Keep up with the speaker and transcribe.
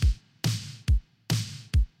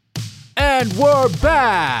And we're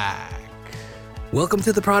back! Welcome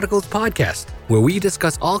to the Prodigals Podcast, where we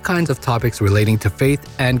discuss all kinds of topics relating to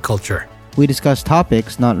faith and culture. We discuss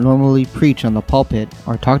topics not normally preached on the pulpit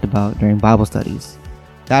or talked about during Bible studies.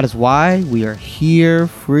 That is why we are here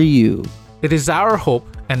for you. It is our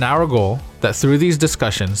hope and our goal that through these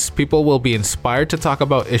discussions, people will be inspired to talk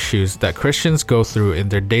about issues that Christians go through in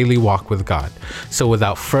their daily walk with God. So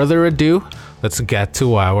without further ado, let's get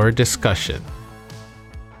to our discussion.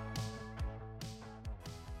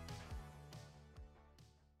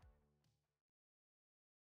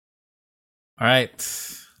 All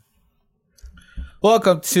right.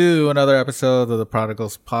 Welcome to another episode of the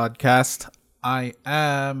Prodigals Podcast. I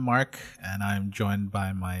am Mark, and I'm joined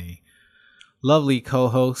by my lovely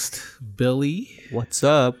co-host, Billy. What's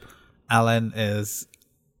up? Alan is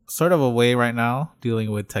sort of away right now,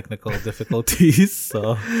 dealing with technical difficulties.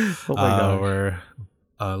 So we're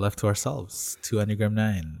left to ourselves. 2 Enneagram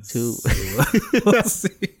 9s.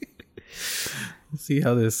 We'll see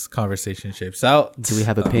how this conversation shapes out. Do we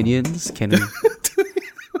have opinions? Can we?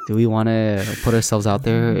 Do we want to put ourselves out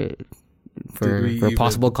there for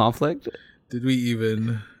possible conflict? Did we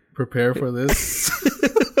even prepare for this?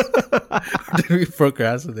 Did we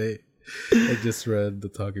procrastinate? I just read the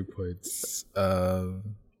talking points. Well,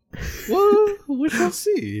 we shall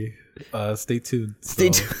see. Stay tuned. Stay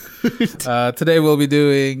tuned. Today we'll be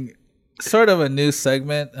doing sort of a news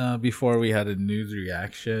segment. Before we had a news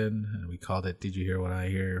reaction, and we called it "Did You Hear What I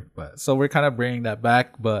Hear?" So we're kind of bringing that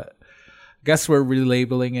back, but I guess we're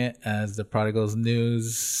relabeling it as the Prodigals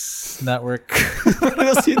News Network.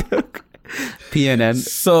 PNN.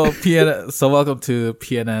 So welcome to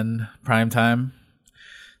PNN Primetime.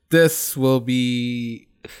 This will be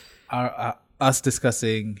us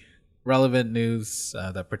discussing relevant news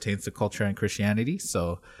that pertains to culture and Christianity.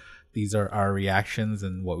 So these are our reactions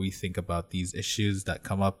and what we think about these issues that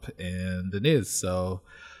come up in the news. So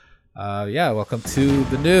welcome to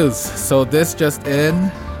the news. So this just in,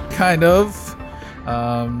 kind of,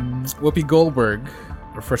 Whoopi Goldberg.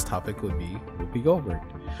 Our first topic would be Whoopi Goldberg.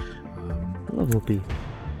 I love Whoopi.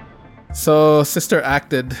 So sister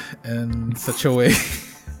acted in such a way.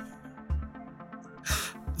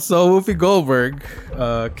 So Whoopi Goldberg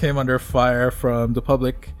came under fire from the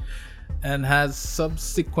public and has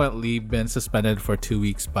subsequently been suspended for 2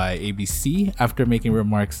 weeks by ABC after making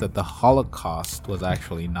remarks that the Holocaust was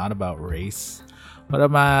actually not about race, but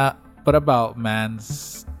about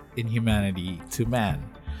man's inhumanity to man.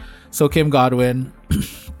 So Kim Godwin,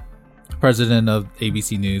 president of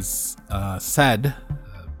ABC News, said,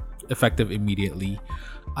 effective immediately,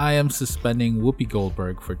 "I am suspending Whoopi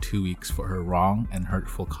Goldberg for 2 weeks for her wrong and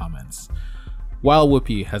hurtful comments. While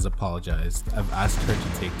Whoopi has apologized, I've asked her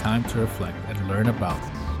to take time to reflect and learn about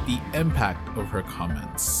the impact of her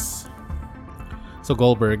comments." So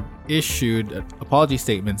Goldberg issued apology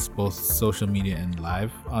statements, both social media and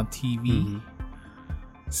live on TV,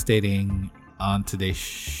 stating on that day's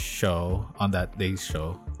show,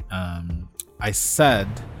 "I said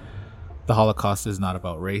the Holocaust is not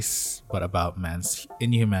about race, but about man's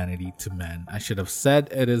inhumanity to men. I should have said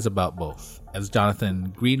it is about both. As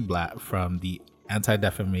Jonathan Greenblatt from the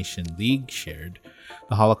Anti-Defamation League shared,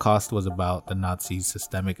 the Holocaust was about the Nazis'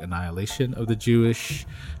 systemic annihilation of the Jewish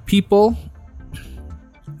people,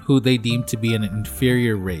 who they deemed to be an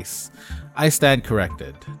inferior race. I stand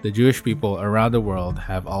corrected. The Jewish people around the world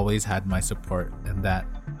have always had my support, and that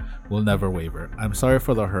will never waver. I'm sorry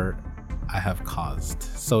for the hurt I have caused."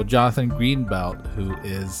 So Jonathan Greenblatt, who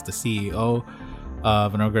is the CEO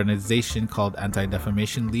of an organization called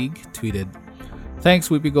Anti-Defamation League, tweeted, "Thanks,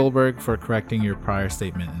 Whoopi Goldberg, for correcting your prior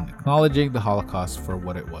statement and acknowledging the Holocaust for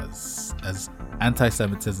what it was. As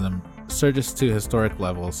anti-Semitism surges to historic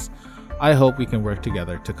levels, I hope we can work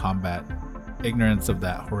together to combat ignorance of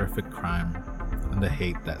that horrific crime and the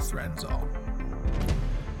hate that threatens all."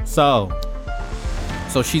 So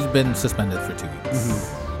she's been suspended for 2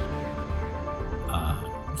 weeks.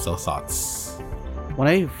 So thoughts? When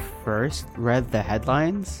I first read the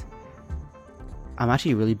headlines, I'm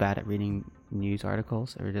actually really bad at reading news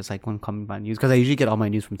articles or just like when coming by news, because I usually get all my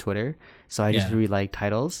news from Twitter. So I just read like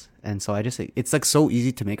titles, and so it's like so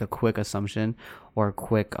easy to make a quick assumption or a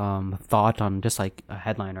quick thought on just like a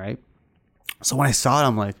headline, right? So when I saw it,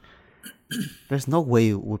 I'm like, there's no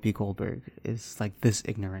way Whoopi Goldberg is like this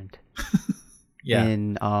ignorant. Yeah.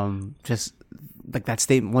 And just like that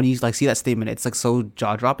statement, when you like see that statement, it's like so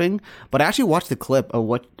jaw-dropping. But I actually watched the clip of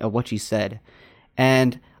what she said,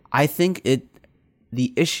 and I think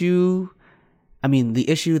the issue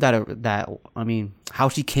how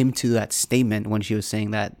she came to that statement when she was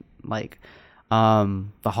saying that like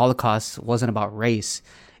the Holocaust wasn't about race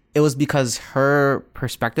it was because her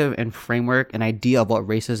perspective and framework and idea of what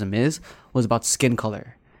racism was about skin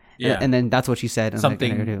color. Yeah. And then that's what she said in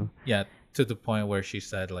something, like, an interview. Yeah, to the point where she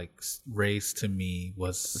said like race to me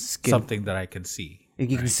was something that I can see.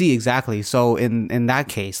 You can see exactly. So in that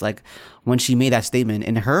case, like when she made that statement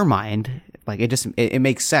in her mind, like it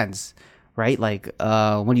makes sense, right? Like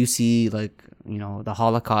when you see like, you know, the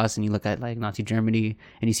Holocaust and you look at like Nazi Germany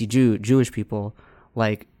and you see Jewish people,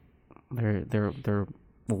 like they're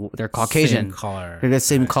Caucasian. Same color. They're the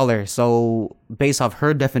same color. So based off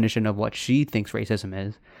her definition of what she thinks racism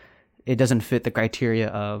is, it doesn't fit the criteria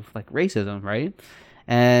of like racism, right?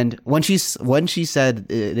 And when she said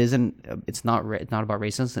it's not about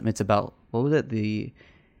racism, it's about, what was it, the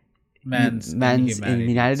man's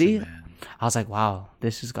inhumanity. Man. I was like, wow,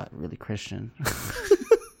 this has got really Christian.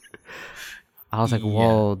 I was like,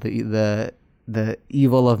 whoa, the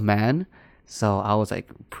evil of man. So I was like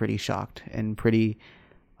pretty shocked and pretty,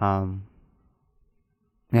 I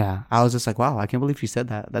was just like, wow, I can't believe she said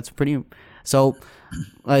that. That's pretty. So,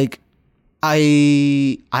 like,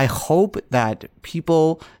 I hope that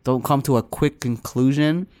people don't come to a quick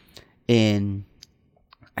conclusion in,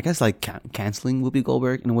 I guess, like canceling Whoopi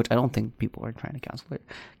Goldberg, in which I don't think people are trying to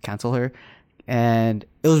cancel her. And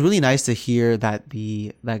it was really nice to hear that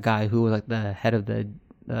that guy who was like the head of the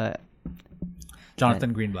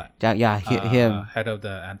Jonathan Greenblatt. Him, head of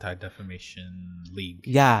the Anti-Defamation League.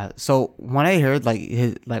 Yeah. So when I heard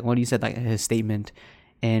when you said like his statement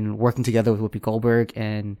and working together with Whoopi Goldberg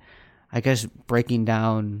and I guess breaking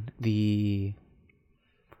down the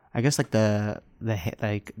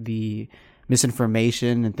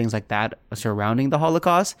misinformation and things like that surrounding the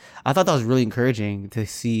Holocaust, I thought that was really encouraging to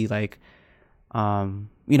see, like, him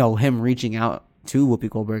reaching out to Whoopi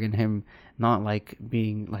Goldberg and him not like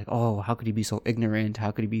being like, oh, how could he be so ignorant?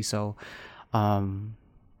 How could he be so, how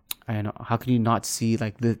could you not see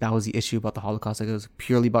like that was the issue about the Holocaust? Like it was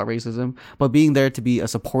purely about racism, but being there to be a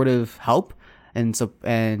supportive help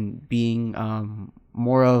and being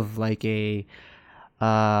more of like a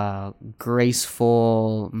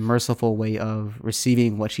graceful, merciful way of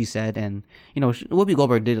receiving what she said. And Whoopi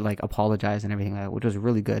Goldberg did like apologize and everything like that, which was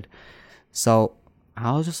really good. So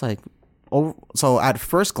I was just like, so at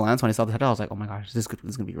first glance when I saw the title, I was like, oh my gosh, this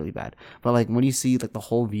is gonna be really bad. But like when you see like the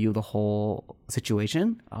whole view, the whole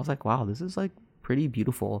situation, I was like, wow, this is like pretty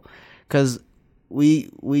beautiful, because we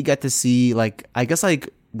get to see like, I guess,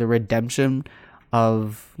 like the redemption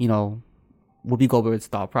of Whoopi Goldberg's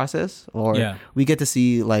thought process, or we get to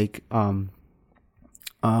see like her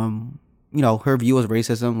view of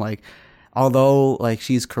racism. Like, although like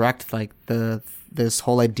she's correct, like this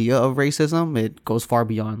whole idea of racism, it goes far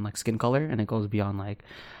beyond like skin color, and it goes beyond like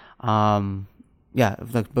beyond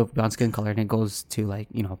skin color, and it goes to like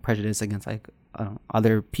prejudice against like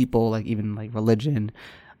other people, like even like religion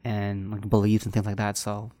and like beliefs and things like that.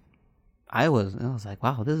 So I was like,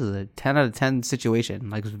 wow, this is a 10 out of 10 situation.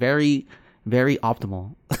 Like, it's very, very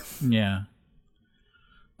optimal. Yeah.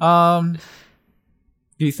 Do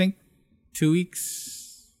you think 2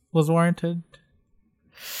 weeks was warranted?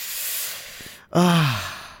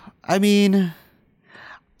 I mean,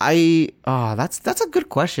 that's a good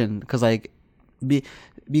question, because like,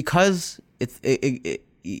 because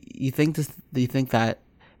you think that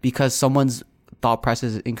because someone's thought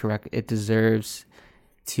process is incorrect, it deserves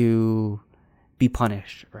to be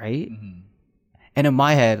punished, right? Mm-hmm. And in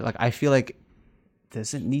my head, like, I feel like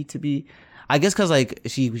doesn't need to be. I guess because like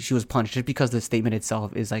she was punished just because the statement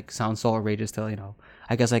itself is like sounds so outrageous to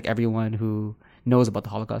I guess like everyone who knows about the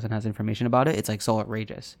Holocaust and has information about it, it's like so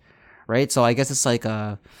outrageous, right? So I guess it's like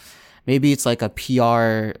maybe it's like a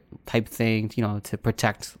PR type thing, to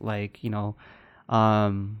protect like the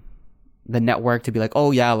network, to be like,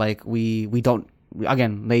 oh yeah, like we don't.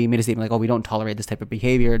 Again, they made a statement like, oh, we don't tolerate this type of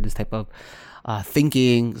behavior, this type of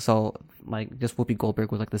thinking. So like, just Whoopi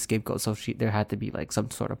Goldberg was like the scapegoat, so there had to be like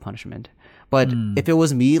some sort of punishment. But if it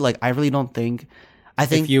was me, like, I really don't think. I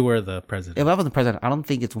think if you were the president, if I was the president, I don't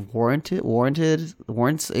think it's warrants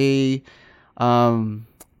a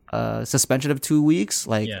suspension of 2 weeks.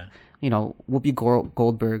 Like, Whoopi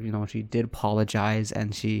Goldberg, she did apologize,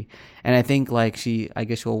 and I think like I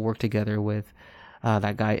guess she'll work together with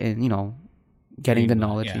that guy, and getting the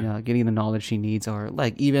knowledge, getting the knowledge she needs, or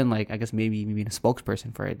like even like I guess maybe being a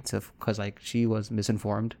spokesperson for it, because like she was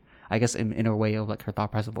misinformed, I guess in a way of like her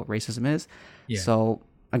thought process of what racism is. Yeah. So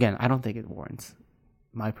again, I don't think it warrants.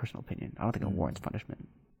 My personal opinion, I don't think it warrants punishment.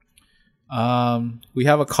 We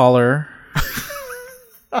have a caller.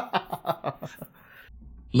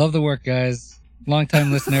 Love the work, guys. Long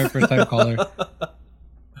time listener, first time caller.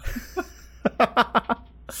 All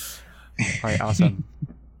right, awesome.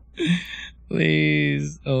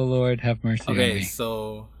 Please, oh Lord, have mercy on Okay, me.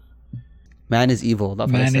 so Man is evil.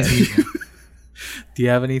 That's what I Man said. is evil. do you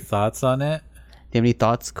have any thoughts on it? Do you have any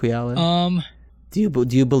thoughts, Kuyala? Um, Do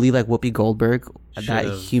you believe like Whoopi Goldberg that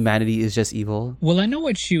Should've. humanity is just evil? well, I know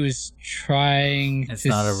what she was trying It's to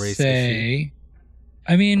not a race say.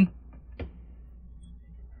 I mean,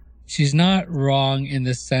 she's not wrong in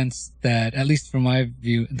the sense that, at least from my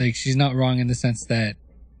view, like she's not wrong in the sense that,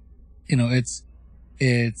 you know, it's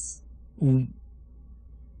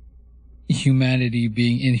humanity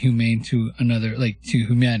being inhumane to another, like to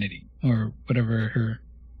humanity or whatever her.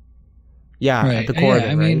 Yeah, Right. at the core of it,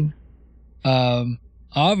 I right? mean,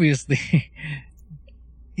 obviously,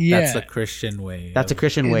 yeah. That's a Christian way. That's a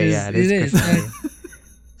Christian It way. is- Yeah, it it is. is. Christian way.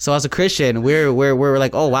 So as a Christian, we're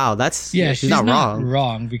like, oh wow, that's Yeah, she's not wrong.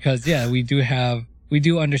 wrong because we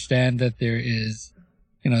do understand that there is,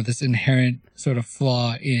 you know, this inherent sort of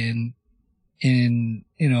flaw in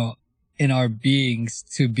you know, in our beings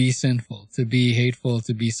to be sinful, to be hateful,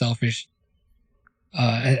 to be selfish,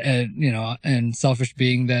 and you know, and selfish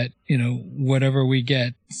being that, you know, whatever we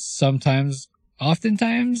get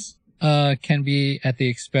oftentimes can be at the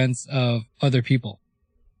expense of other people.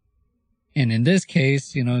 And in this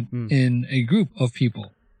case, you know, in a group of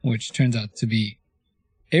people, which turns out to be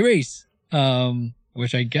a race,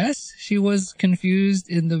 which I guess she was confused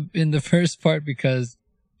in the first part because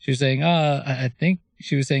she was saying, I think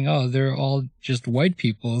she was saying, oh, they're all just white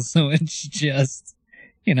people. So it's just,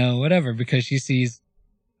 you know, whatever, because she sees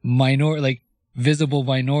visible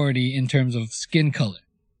minority in terms of skin color.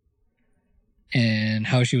 And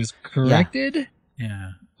how she was corrected.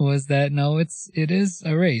 Yeah. Was that no, it is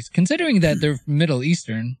a race, considering that they're Middle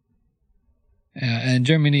Eastern, and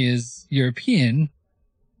Germany is European,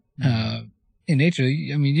 in nature.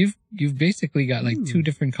 I mean, you've basically got like two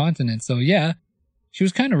different continents. So yeah, she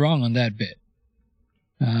was kind of wrong on that bit.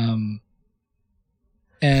 And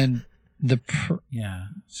the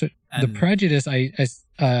prejudice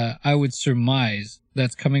I would surmise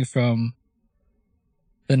that's coming from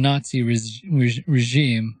the Nazi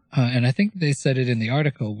regime, and I think they said it in the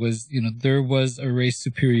article, was, you know, there was a race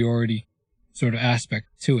superiority sort of aspect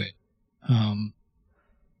to it.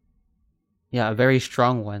 Yeah, a very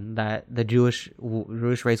strong one, that the Jewish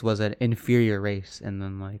race was an inferior race, and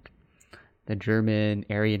then like the German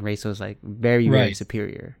Aryan race was like very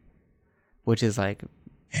superior, which is like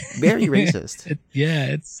very racist.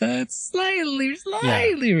 It's slightly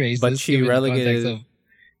racist. But she given the relegated, context of,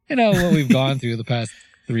 you know, what we've gone through the past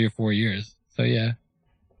 3 or 4 years. So yeah.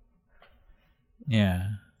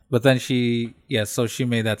 But then she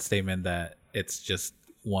made that statement that it's just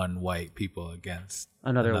one white people against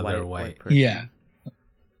another white person. Yeah.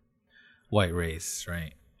 White race,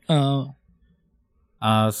 right? So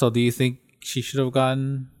do you think she should have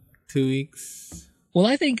gotten 2 weeks? Well,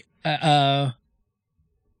 I think I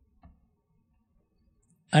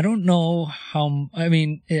don't know how. I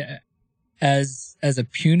mean, as a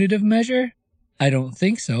punitive measure, I don't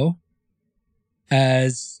think so.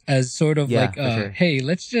 As sort of sure. Hey,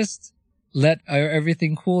 let's just let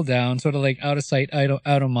everything cool down, sort of like out of sight, out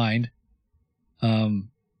of mind. You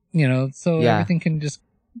know, so everything can just,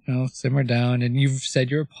 you know, simmer down, and you've said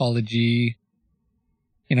your apology.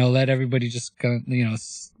 You know, let everybody just go, you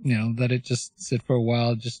know, let it just sit for a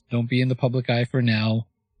while. Just don't be in the public eye for now,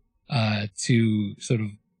 to sort of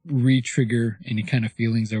re-trigger any kind of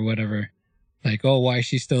feelings or whatever. Like, oh, why is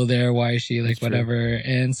she still there? Why is she like That's whatever?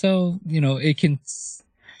 And so, you know, it can.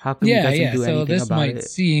 How come you guys didn't do so anything this about might it?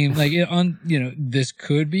 seem like you know, this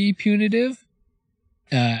could be punitive,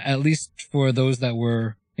 at least for those that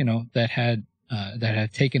were, you know, that had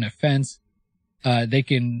taken offense. They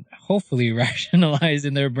can hopefully rationalize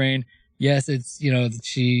in their brain, yes, it's, you know,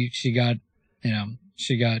 she got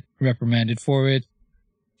reprimanded for it.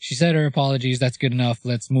 She said her apologies. That's good enough.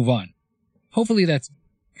 Let's move on. Hopefully that's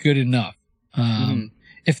good enough.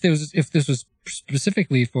 If this was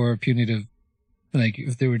specifically for punitive, like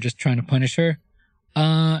if they were just trying to punish her,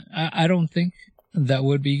 I don't think that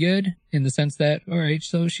would be good, in the sense that, all right,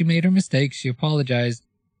 so she made her mistake. She apologized.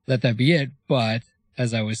 Let that be it. But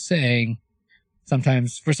as I was saying,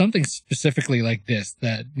 sometimes for something specifically like this,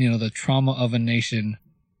 that, you know, the trauma of a nation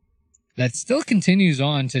that still continues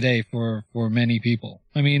on today for many people.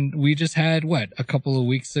 I mean, we just had a couple of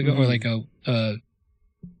weeks ago, or like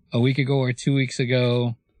a week ago or 2 weeks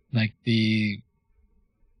ago, like it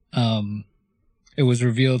was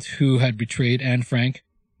revealed who had betrayed Anne Frank.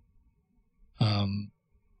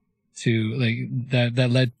 To like that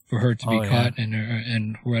led for her to be caught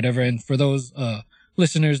and whatever. And for those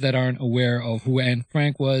listeners that aren't aware of who Anne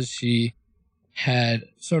Frank was, she had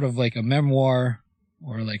sort of like a memoir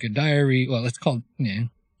or like a diary. Well, it's called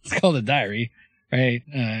It's called a diary, right?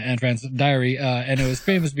 Anne Frank's diary. And it was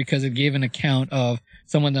famous because it gave an account of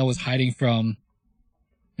someone that was hiding from,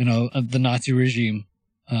 the Nazi regime.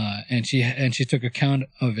 And she took account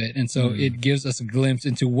of it. And so it gives us a glimpse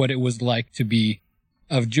into what it was like to be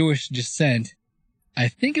of Jewish descent. I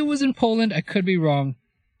think it was in Poland. I could be wrong.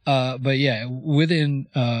 But yeah, within,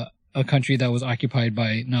 a country that was occupied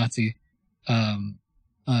by the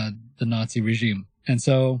Nazi regime. And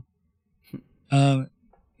so,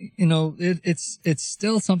 it's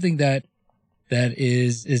still something that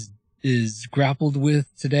is grappled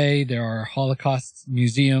with today. There are Holocaust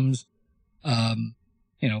museums,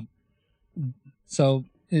 so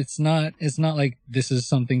it's not like this is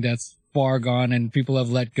something that's far gone and people have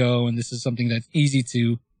let go and this is something that's easy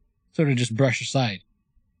to sort of just brush aside,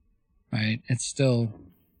 right? It's still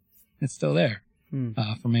there,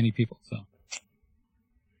 for many people. So,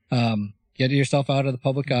 get yourself out of the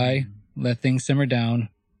public eye, let things simmer down,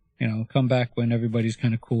 come back when everybody's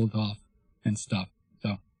kind of cooled off and stuff.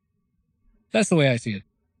 So that's the way I see it.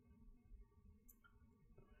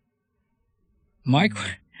 My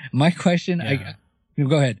question,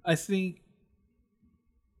 go ahead. I think.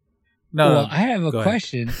 Well, I have a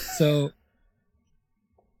question. So,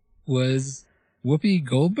 was Whoopi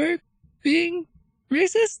Goldberg being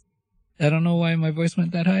racist? I don't know why my voice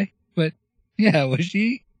went that high, but yeah, was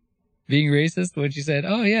she being racist when she said,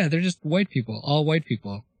 "Oh yeah, they're just white people, all white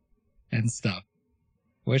people," and stuff?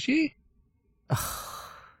 Was she?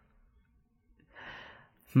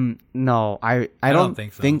 No, I don't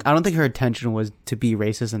think so. I don't think her intention was to be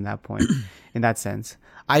racist in that point, in that sense.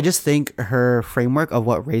 I just think her framework of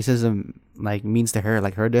what racism means to her,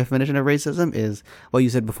 her definition of racism is what you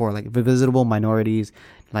said before, visible minorities,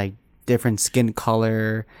 different skin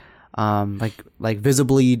color,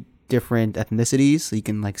 visibly different ethnicities, so you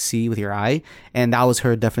can see with your eye, and that was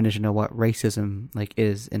her definition of what racism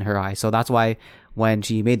is in her eye. So that's why when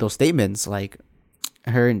she made those statements,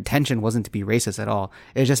 her intention wasn't to be racist at all.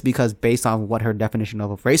 It's just because based on what her definition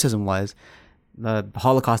of racism was, the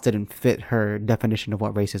Holocaust didn't fit her definition of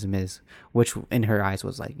what racism is, which in her eyes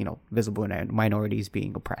was visible minorities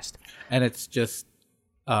being oppressed. And it's just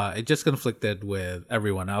it just conflicted with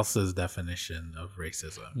everyone else's definition of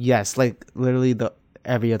racism. Yes, literally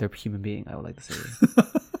every other human being, I would like to say.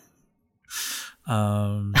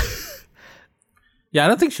 Yeah, I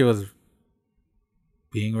don't think she was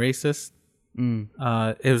being racist.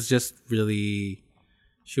 It was just really,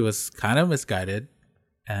 she was kind of misguided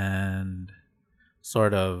and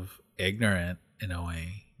sort of ignorant in a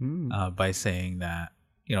way, by saying that,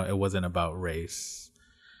 it wasn't about race,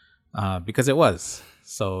 because it was.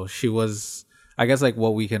 So she was, I guess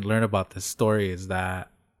what we can learn about this story is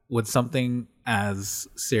that with something as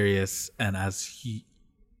serious and as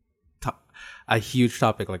a huge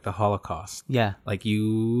topic like the Holocaust,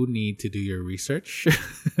 you need to do your research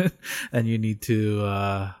and you need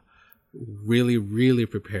to really, really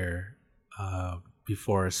prepare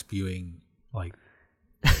before spewing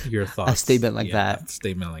your thoughts. A statement like that. A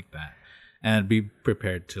statement like that. And be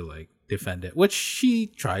prepared to defend it, which she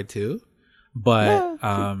tried to. But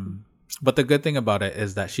but the good thing about it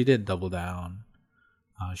is that she did double down.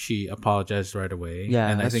 She apologized right away. Yeah,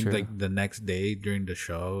 and I that's think true. the next day during the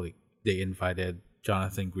show, they invited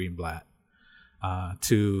Jonathan Greenblatt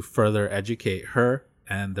to further educate her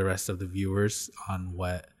and the rest of the viewers on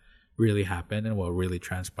what really happened and what really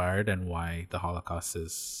transpired and why the Holocaust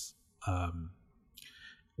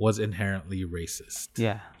was inherently racist.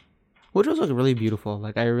 Yeah, which was really beautiful.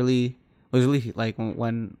 I really was really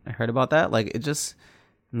when I heard about that, it's just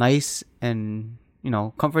nice and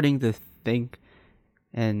comforting to think,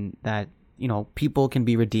 and that people can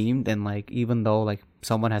be redeemed, and even though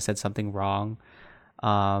someone has said something wrong,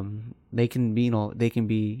 they can be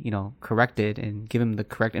corrected and given the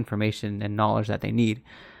correct information and knowledge that they need,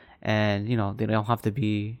 and they don't have to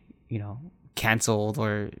be canceled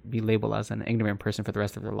or be labeled as an ignorant person for the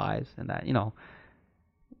rest of their lives, and that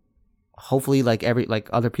hopefully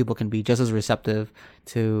other people can be just as receptive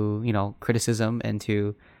to criticism and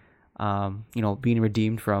to being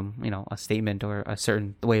redeemed from a statement or a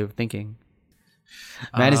certain way of thinking.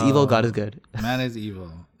 Man is evil, God is good. Man is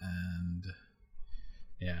evil, and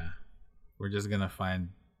yeah, we're just gonna find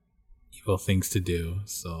evil things to do.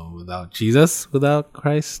 So without Jesus, without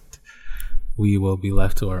Christ, we will be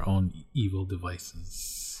left to our own evil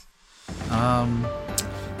devices.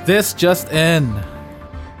 This just in.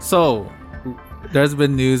 So there's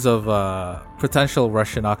been news of potential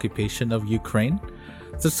Russian occupation of Ukraine.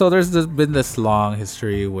 So there's been this long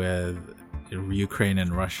history with Ukraine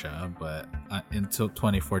and Russia, but until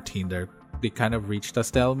 2014 there they kind of reached a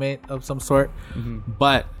stalemate of some sort.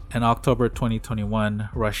 But in October 2021,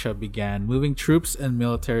 Russia began moving troops and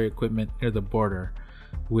military equipment near the border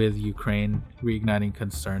with Ukraine, reigniting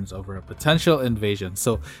concerns over a potential invasion.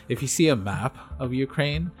 So if you see a map of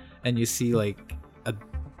Ukraine and you see like a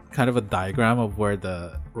kind of a diagram of where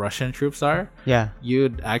the Russian troops are,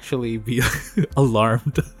 you'd actually be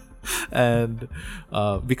alarmed. And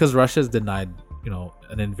because Russia's denied,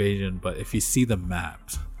 an invasion, but if you see the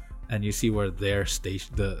maps and you see where their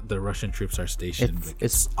station, the Russian troops are stationed,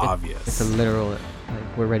 it's obvious. It's a literal, like,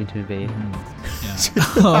 we're ready to invade.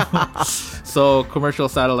 Yeah. So commercial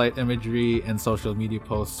satellite imagery and social media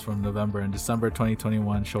posts from November and December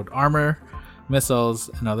 2021 showed armor, missiles,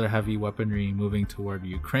 and other heavy weaponry moving toward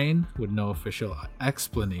Ukraine with no official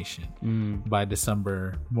explanation. By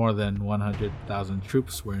December, more than 100,000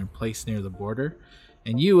 troops were in place near the border,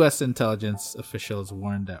 and U.S. intelligence officials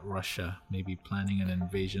warned that Russia may be planning an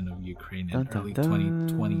invasion of Ukraine in early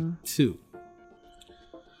 2022.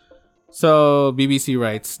 So BBC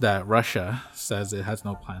writes that Russia says it has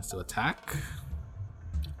no plans to attack.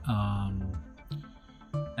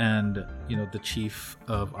 And the chief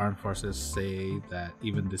of armed forces say that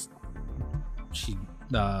even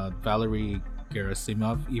Valery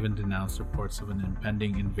Gerasimov even denounced reports of an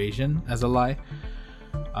impending invasion as a lie.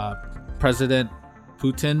 President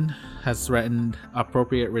Putin has threatened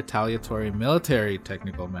appropriate retaliatory military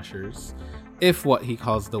technical measures if what he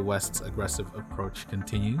calls the West's aggressive approach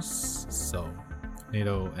continues. So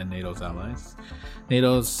NATO and NATO's allies.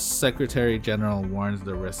 NATO's Secretary General warns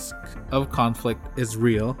the risk of conflict is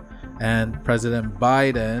real, and President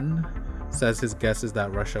Biden says his guess is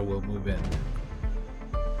that Russia will move in.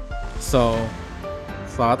 So,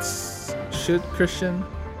 thoughts? Should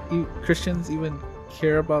Christians even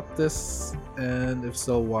care about this? And if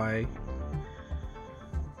so, why?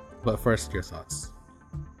 But first, your thoughts.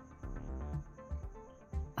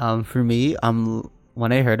 For me,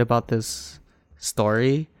 when I heard about this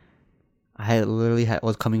story, I literally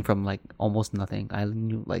was coming from like almost nothing. I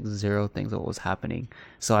knew like zero things of what was happening.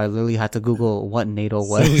 So I literally had to Google what NATO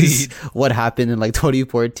was, what happened in like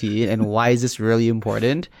 2014, and why is this really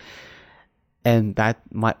important. And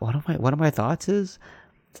one of my thoughts is,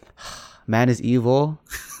 man is evil.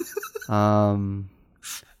 As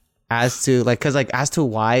to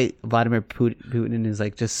why Vladimir Putin is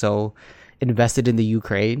like just so invested in the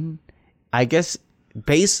Ukraine, I guess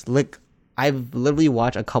I've literally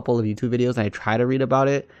watched a couple of YouTube videos and I try to read about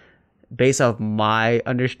it. Based off my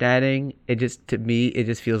understanding, to me it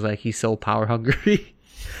just feels like he's so power hungry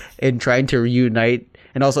in trying to reunite,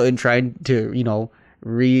 and also in trying to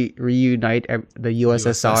reunite the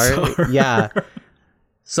USSR. Yeah.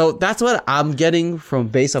 So that's what I'm getting from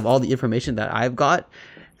based off all the information that I've got.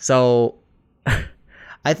 So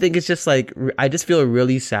I think it's just like, I just feel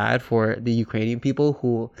really sad for the Ukrainian people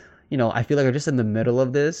who, I feel like are just in the middle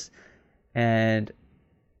of this. And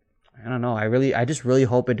I don't know. I just really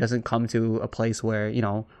hope it doesn't come to a place where,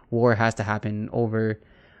 war has to happen over,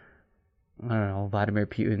 I don't know, Vladimir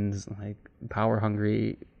Putin's like power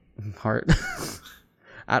hungry heart.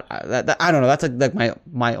 I don't know. That's like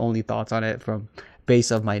my only thoughts on it from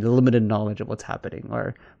base of my limited knowledge of what's happening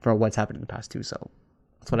or for what's happened in the past too. So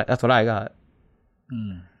that's what I got.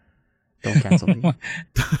 Don't cancel me.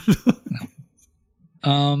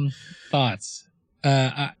 Thoughts.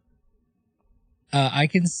 I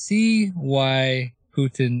can see why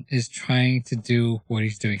Putin is trying to do what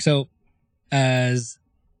he's doing. So, as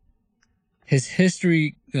his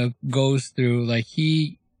history goes through, like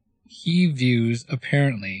he views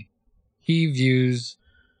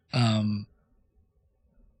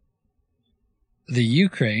the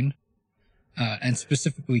Ukraine, and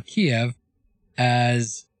specifically Kiev,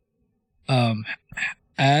 as and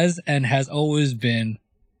has always been,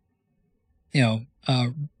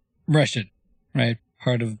 Russian, right?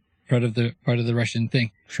 Part of the Russian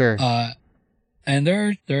thing. Sure. And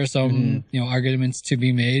there are some, arguments to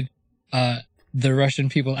be made. The Russian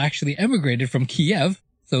people actually emigrated from Kiev,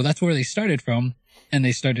 so that's where they started from, and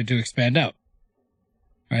they started to expand out.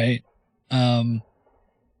 Right?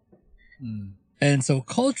 And so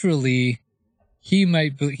culturally, he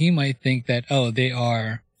might think that, oh, they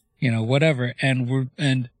are, whatever. And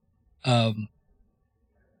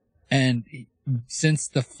since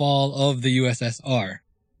the fall of the USSR,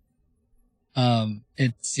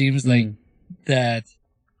 it seems like that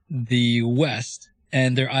the West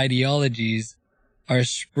and their ideologies are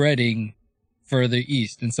spreading further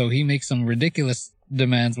east. And so he makes some ridiculous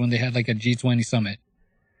demands when they had like a G20 summit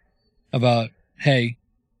about, hey,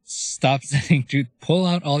 stop pull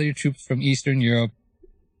out all your troops from Eastern Europe,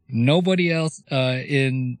 nobody else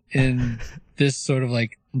in this sort of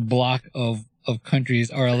like block of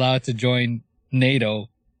countries are allowed to join NATO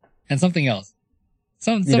and something else,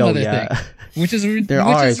 some other thing, which is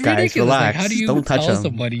ridiculous. Guys, relax. Like, how do you don't touch tell them.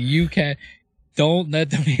 somebody you can't? Don't let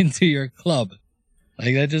them into your club.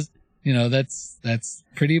 Like that just, that's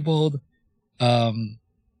pretty bold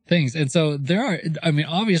things. And so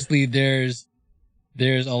obviously there's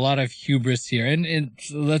a lot of hubris here, and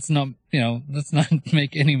let's not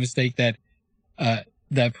make any mistake that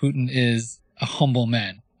Putin is a humble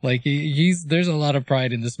man. Like there's a lot of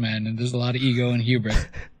pride in this man, and there's a lot of ego and hubris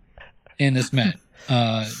in this man.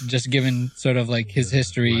 Just given sort of like his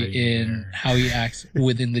history in how he acts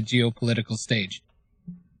within the geopolitical stage.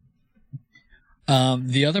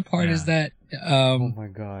 The other part is that, oh my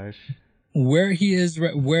gosh, where he is,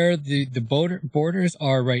 where the borders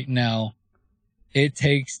are right now, it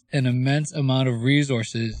takes an immense amount of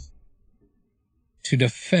resources to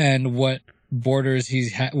defend what borders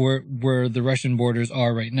where the Russian borders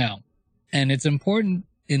are right now. And it's important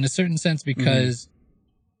in a certain sense because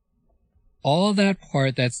all that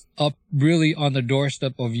part that's up really on the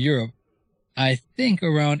doorstep of Europe, I think I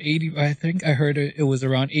heard it was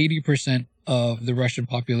around 80% of the Russian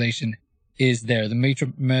population is there. The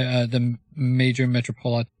major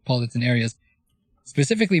metropolitan areas,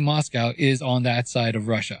 specifically Moscow, is on that side of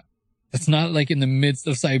Russia. It's not like in the midst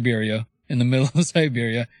of Siberia, in the middle of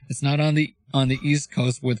Siberia. It's not on the east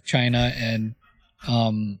coast with China and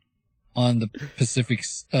on the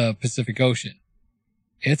Pacific Ocean.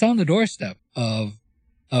 It's on the doorstep of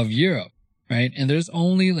Europe, right? And there's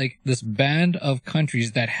only like this band of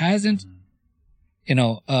countries that hasn't,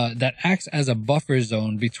 that acts as a buffer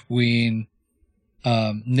zone between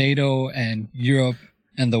NATO and Europe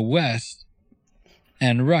and the West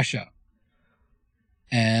and Russia.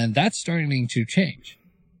 And that's starting to change,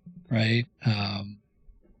 right?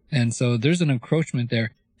 And so there's an encroachment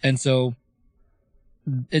there. And so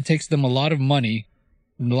it takes them a lot of money,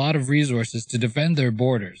 a lot of resources to defend their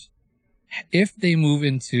borders. If they move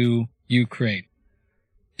into Ukraine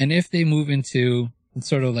and if they move into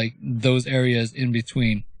sort of like those areas in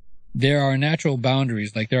between, there are natural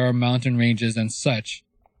boundaries, like there are mountain ranges and such,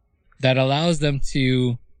 that allows them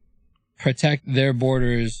to protect their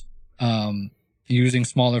borders using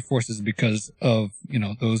smaller forces because of,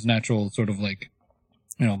 those natural sort of like,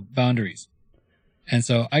 boundaries. And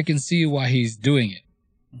so I can see why he's doing it.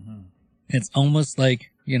 Mm-hmm. It's almost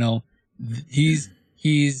like,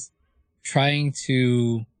 he's trying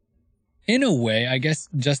to, in a way, I guess,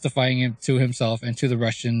 justifying it to himself and to the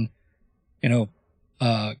Russian,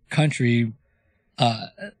 country,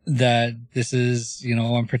 that this is,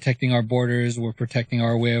 I'm protecting our borders. We're protecting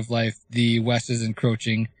our way of life. The West is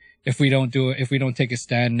encroaching. If we don't take a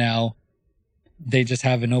stand now, they just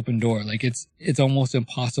have an open door. Like it's almost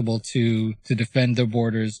impossible to defend their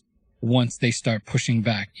borders once they start pushing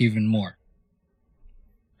back even more.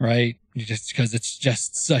 Right? Just because it's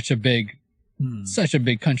just such a big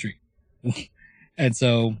country. And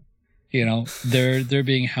so, they're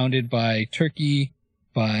being hounded by Turkey,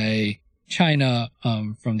 by China,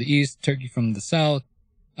 from the east, Turkey from the south,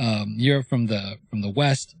 Europe from the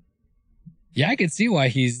west. Yeah, I could see why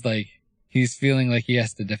he's feeling like he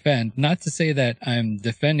has to defend. Not to say that I'm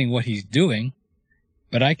defending what he's doing,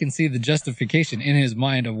 but I can see the justification in his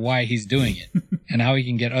mind of why he's doing it and how he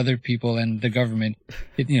can get other people and the government,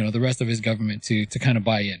 the rest of his government to kind of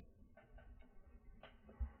buy in.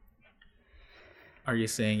 Are you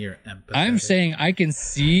saying you're empathetic? I'm saying I can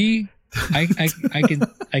see,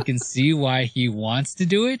 I can see why he wants to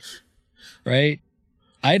do it, right?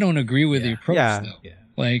 I don't agree with the approach though. Yeah.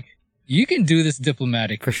 Like, you can do this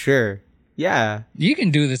diplomatically. For sure. Yeah. You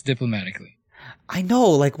can do this diplomatically. I know.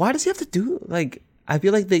 Like, why does he have to do, like, I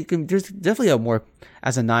feel like there's definitely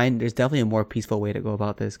as a 9, there's definitely a more peaceful way to go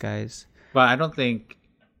about this, guys. But I don't think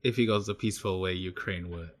if he goes the peaceful way,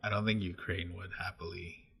 I don't think Ukraine would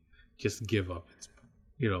happily just give up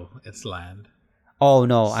its land. Oh,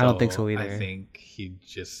 no, I don't think so either. I think he'd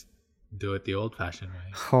just do it the old-fashioned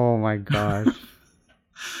way. Oh, my gosh.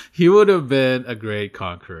 He would have been a great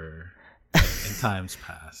conqueror in times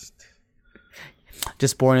past.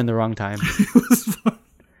 Just born in the wrong time.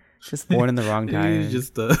 Just born in the wrong time. He was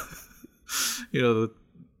just the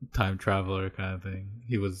time traveler kind of thing.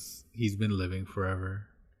 He's been living forever.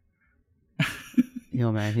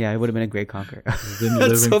 Man, yeah, it would have been a great conqueror.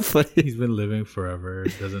 So funny. He's been living forever.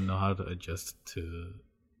 Doesn't know how to adjust to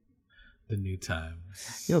the new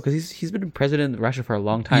times. Because he's been president of Russia for a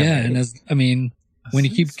long time. Yeah, right? And when you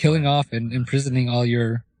keep killing off and imprisoning all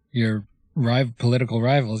your political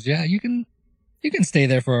rivals, yeah, you can stay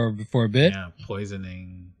there for a bit. Yeah,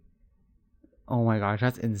 poisoning. Oh my gosh,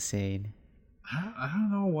 that's insane. I don't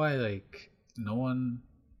know why like no one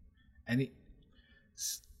any.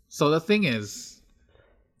 So the thing is,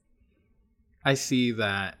 I see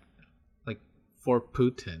that like for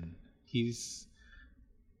Putin, he's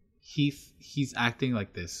acting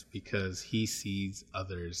like this because he sees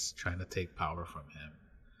others trying to take power from him,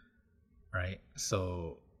 right?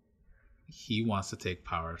 So he wants to take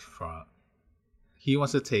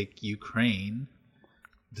Ukraine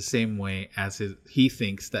the same way as he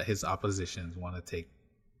thinks that his oppositions want to take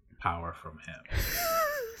power from him.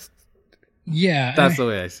 Yeah, That's the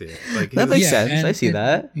way I see it. Like That makes sense. I see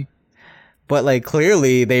that. But like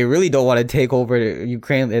clearly, they really don't want to take over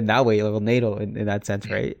Ukraine in that way, like NATO in that sense,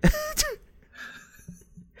 right?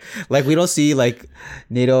 Like we don't see like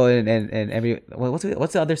NATO and every what's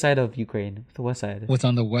the other side of Ukraine? The west side. What's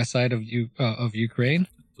on the west side of Ukraine?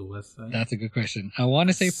 the west side. That's a good question. I want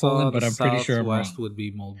to say Poland, but I'm pretty sure I'm wrong. Southwest would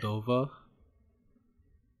be Moldova.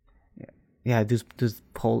 Yeah, is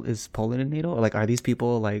Poland in NATO? Like, are these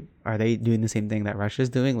people like, are they doing the same thing that Russia's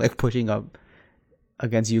doing, like pushing up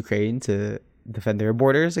against Ukraine to defend their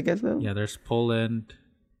borders against them? Yeah, there's Poland.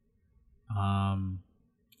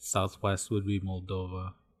 Southwest would be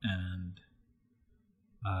Moldova, and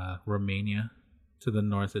Romania. To the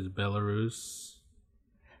north is Belarus,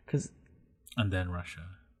 and then Russia.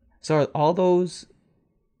 So are all those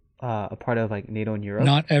a part of like NATO and Europe?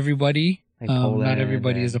 Not everybody. Like Not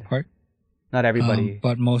everybody is a part. Not everybody,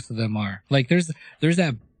 but most of them are. Like there's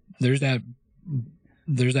that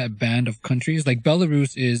band of countries. Like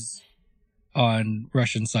Belarus is on the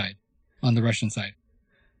Russian side.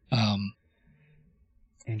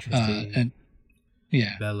 Interesting. And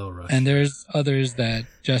yeah, Belarus. and there's others that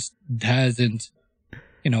just hasn't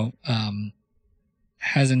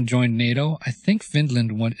joined NATO. I think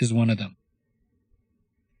Finland is one of them.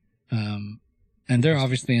 And they're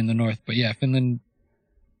obviously in the north, but yeah, Finland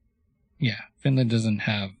doesn't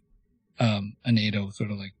have a NATO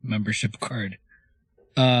sort of like membership card.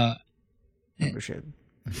 Membership.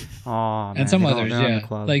 Oh, and some others, yeah.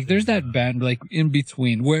 Like there's that band like in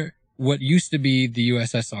between where what used to be the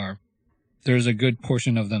USSR. There's a good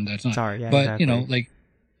portion of them that's not. Sorry, yeah, but exactly. like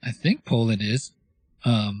I think Poland is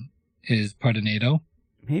part of NATO.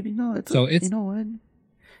 Maybe no. It's you know what?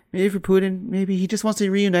 Maybe for Putin, maybe he just wants to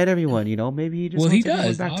reunite everyone. Maybe he just wants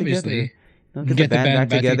everyone back obviously. Together. Get the band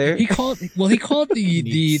back together. He called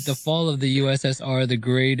the fall of the USSR the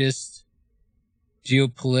greatest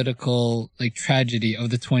geopolitical like tragedy of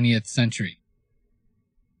the 20th century.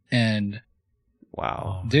 And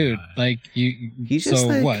wow, dude, like he's just so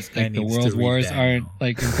like, what? Like the world wars aren't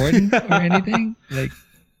like important or anything. Like,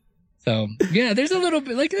 so yeah, there's a little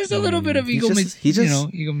bit of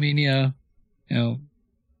egomania,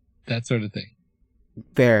 that sort of thing.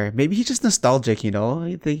 Fair. Maybe he's just nostalgic.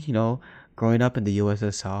 I think growing up in the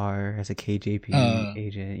USSR as a KGB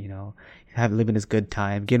agent, living his good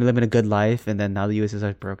time, living a good life, and then now the USSR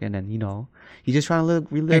is broken, and he's just trying to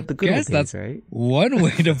relive the good old days, right? One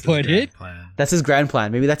way to put it. That's his grand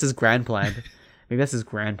plan. Maybe that's his grand plan.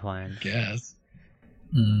 Yes.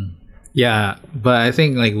 Yeah, but I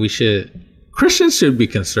think like Christians should be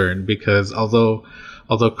concerned because although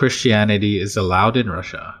Christianity is allowed in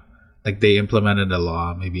Russia, like they implemented a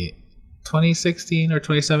law maybe 2016 or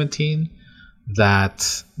 2017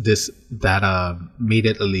 that made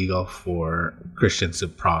it illegal for Christians to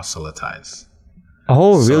proselytize.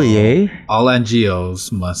 Oh, really? All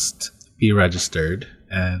NGOs must be registered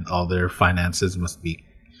and all their finances must be,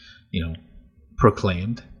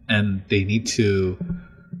 proclaimed, and they need to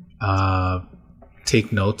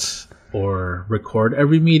take notes or record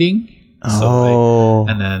every meeting.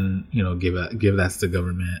 And then give that to the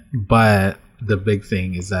government. But the big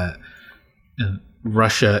thing is that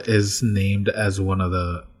Russia is named as one of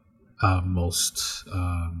the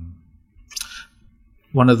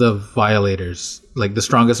violators, like the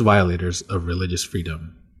strongest violators of religious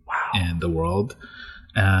freedom in the world.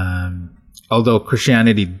 Although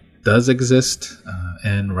Christianity does exist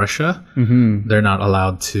in Russia, they're not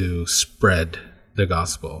allowed to spread the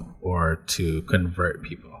gospel or to convert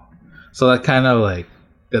people. So that kind of like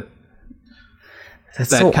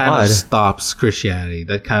stops Christianity.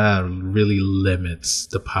 That kind of really limits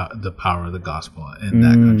the power of the gospel in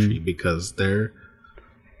that country because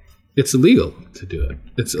it's illegal to do it.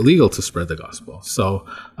 It's illegal to spread the gospel. So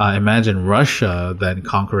imagine Russia then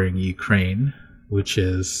conquering Ukraine, which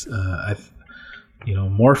is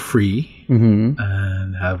more free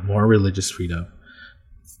and have more religious freedom.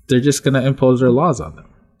 They're just gonna impose their laws on them.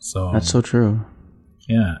 So that's so true.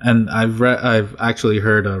 Yeah, and I've actually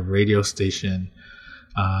heard a radio station.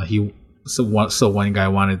 One guy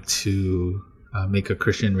wanted to make a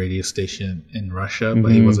Christian radio station in Russia,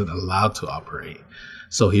 but he wasn't allowed to operate.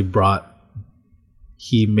 So he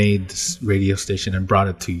made this radio station and brought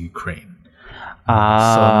it to Ukraine. So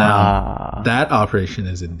now that operation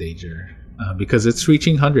is in danger because it's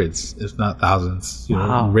reaching hundreds, if not thousands.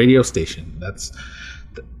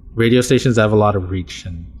 Radio stations have a lot of reach,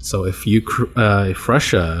 and so if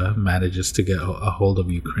Russia manages to get a hold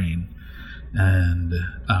of Ukraine and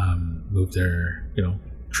move their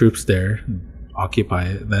troops there, and occupy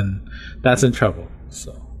it, then that's in trouble.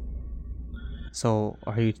 So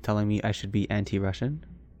are you telling me I should be anti-Russian?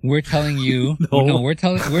 We're telling you we're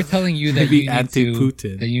telling you that you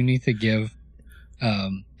need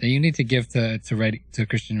to give to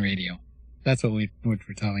Christian radio. That's what we're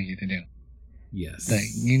telling you to do. Yes. That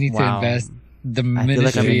you need to invest the I feel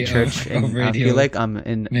like I'm in ministry church. of radio. I feel like I'm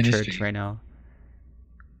in ministry. church right now.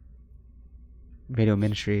 Radio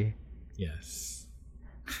ministry. Yes.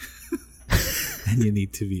 And you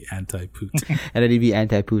need to be anti-Putin. And I need to be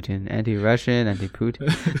anti-Putin, anti-Russian,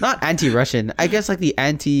 anti-Putin. Not anti-Russian. I guess like the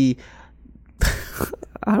anti.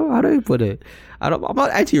 How do I put it? I'm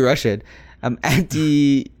not anti-Russian. I'm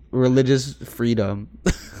anti-religious freedom.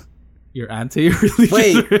 You're anti-religious.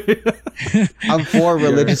 Wait, I'm for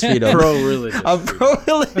religious freedom. Pro-religious. I'm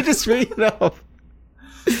pro-religious freedom.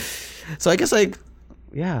 So I guess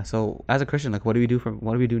yeah. So as a Christian, what do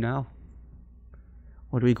we do now?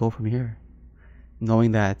 Where do we go from here?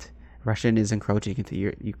 Knowing that Russian is encroaching into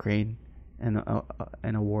Ukraine, and a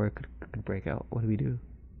war could break out. What do we do?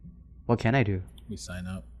 What can I do? We sign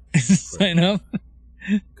up. Sign up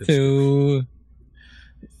to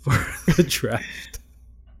for the draft.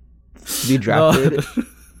 Be drafted.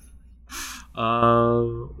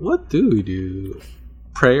 What do we do?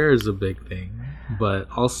 Prayer is a big thing, but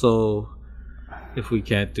also if we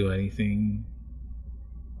can't do anything,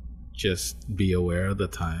 just be aware of the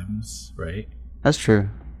times, right? That's true.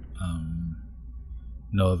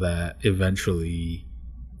 Know that eventually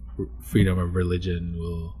freedom of religion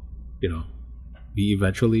will, be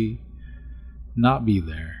eventually not be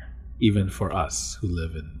there, even for us who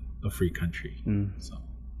live in a free country. So,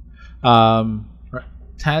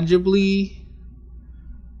 tangibly,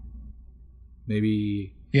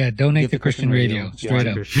 maybe donate to Christian radio. Straight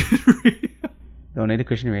up. Donate to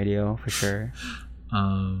Christian radio for sure.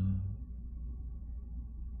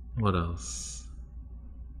 What else?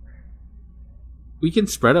 We can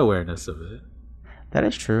spread awareness of it. That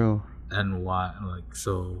is true. And why?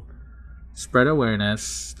 Spread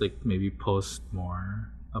awareness. Maybe post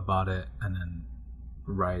more about it, and then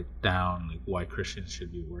write down why Christians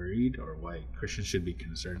should be worried or why Christians should be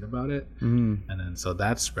concerned about it, and then so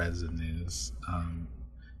that spreads the news.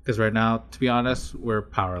 Because right now, to be honest, we're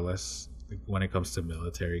powerless when it comes to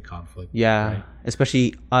military conflict. Yeah, right?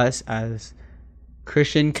 Especially us as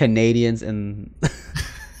Christian Canadians and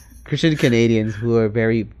Christian Canadians who are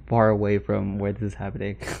very far away from where this is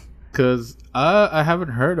happening. Because I haven't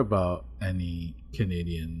heard about any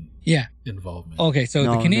Canadian involvement. Okay, so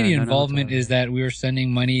the Canadian involvement is that we were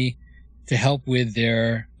sending money to help with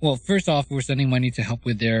their. Well, first off, we're sending money to help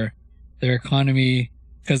with their economy,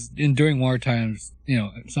 because during war times,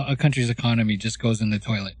 a country's economy just goes in the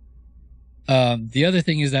toilet. The other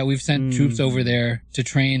thing is that we've sent troops over there to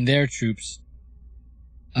train their troops.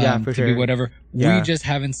 For sure. To do whatever. Yeah. We just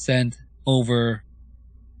haven't sent over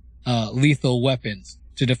lethal weapons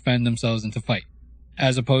to defend themselves and to fight,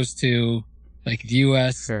 as opposed to the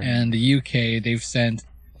U.S. and the U.K. They've sent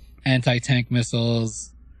anti-tank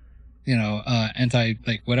missiles,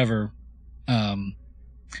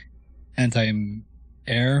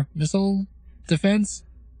 anti-air missile defense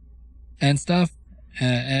and stuff,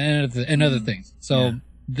 and other things. So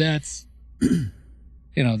that's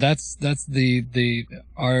that's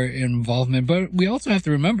our involvement. But we also have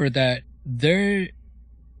to remember that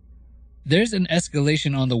there's an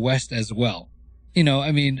escalation on the West as well.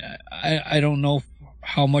 I don't know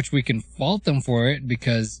how much we can fault them for it,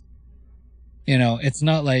 because, it's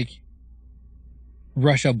not like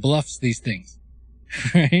Russia bluffs these things,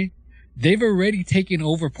 right? They've already taken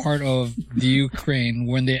over part of the Ukraine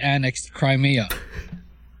when they annexed Crimea,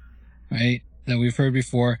 right? That we've heard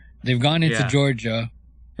before. They've gone into Georgia,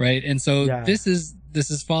 right? And so this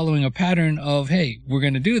is following a pattern of, hey, we're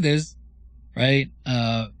going to do this, right?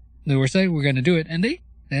 They were saying we're going to do it, and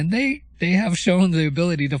they have shown the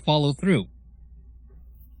ability to follow through.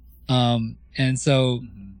 And so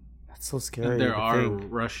that's so scary. And there are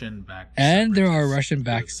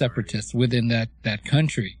Russian-backed separatists within that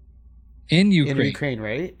country in Ukraine. In Ukraine,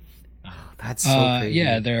 right? Oh, that's so crazy.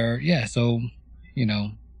 Yeah, so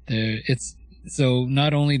so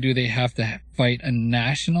not only do they have to fight a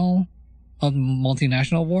national a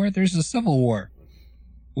multinational war. There's a civil war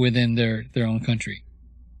within their own country.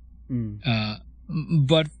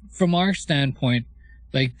 But from our standpoint,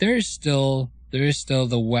 like there is still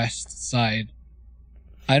the West side.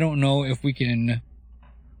 I don't know if we can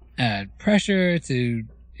add pressure to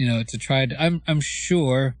try to. I'm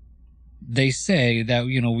sure they say that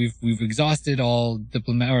we've exhausted all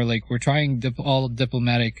diplomat, or like we're trying all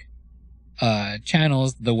diplomatic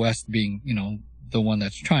channels. The West being the one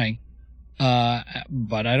that's trying.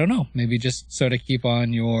 But I don't know. Maybe just sort of keep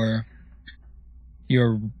on your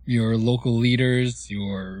local leaders,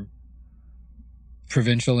 your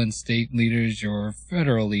provincial and state leaders, your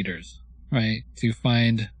federal leaders, right? To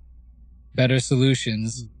find better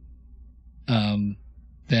solutions,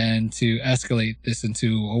 than to escalate this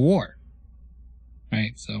into a war.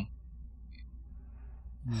 Right. So,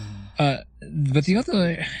 but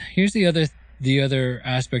here's the other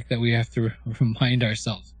aspect that we have to remind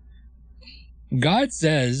ourselves. God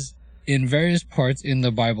says in various parts in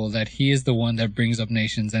the Bible that he is the one that brings up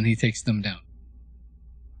nations and he takes them down.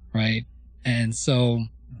 Right? And so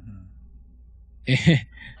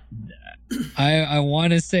I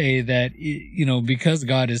want to say that, because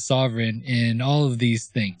God is sovereign in all of these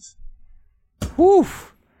things. Whew.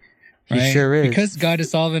 Right? He sure is. Because God is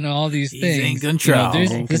solving all these He's things. in control.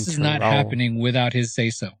 This is not happening without his say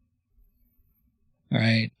so.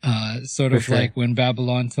 Right? Sort of like when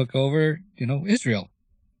Babylon took over, Israel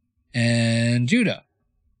and Judah.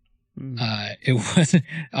 It wasn't,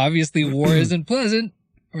 obviously war isn't pleasant,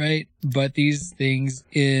 right? But these things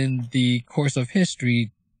in the course of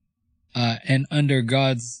history, and under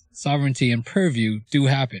God's sovereignty and purview do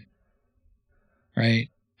happen. Right?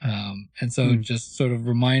 And so just sort of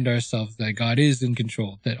remind ourselves that God is in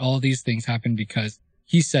control, that all these things happen because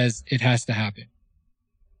he says it has to happen.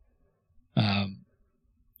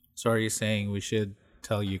 So are you saying we should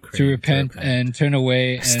tell Ukraine to repent and turn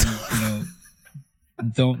away and,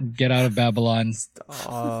 don't get out of Babylon,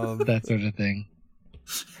 that sort of thing.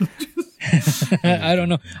 I don't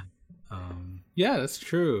know. Yeah, that's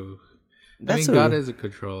true. God is in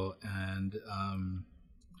control, and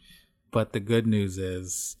but the good news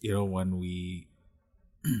is, when we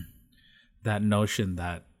that notion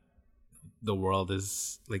that the world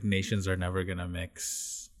is like nations are never gonna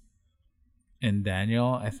mix. In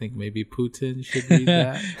Daniel, I think maybe Putin should read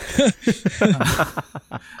that.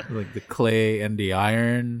 Like the clay and the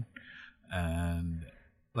iron, and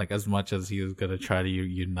like as much as he was gonna try to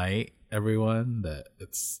unite everyone, that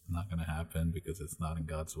it's not gonna happen because it's not in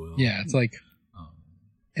God's will. Yeah, it's like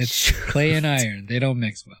it's clay and iron. They don't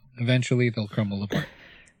mix well. Eventually, they'll crumble apart.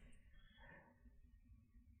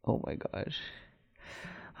 Oh my gosh!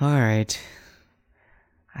 All right,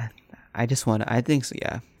 I think so.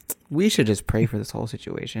 Yeah. We should just pray for this whole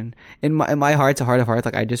situation. In my heart to heart of hearts,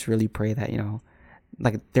 like I just really pray that,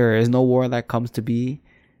 like there is no war that comes to be,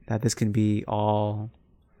 that this can be all,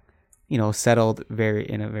 settled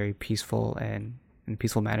in a very peaceful and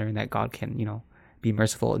peaceful manner, and that God can, be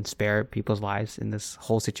merciful and spare people's lives in this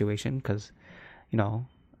whole situation. Because,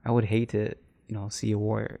 I would hate to, see a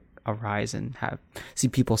war arise and see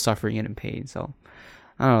people suffering and in pain. So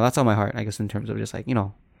I don't know. That's on my heart, I guess, in terms of just like,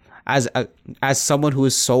 as someone who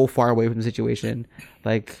is so far away from the situation,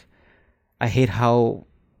 like I hate how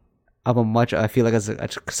I feel like it's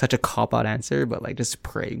such a cop-out answer, but like just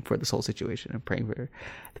praying for this whole situation and praying for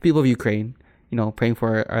the people of Ukraine, praying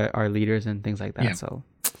for our leaders and things like that. Yeah. So,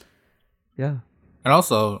 yeah. And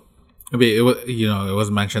also, it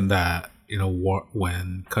was mentioned that war,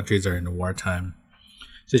 when countries are in a wartime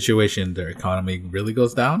situation, their economy really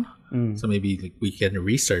goes down. So maybe we can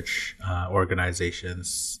research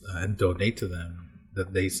organizations and donate to them,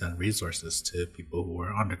 that they send resources to people who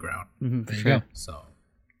are on the ground. There you go. So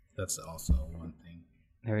that's also one thing.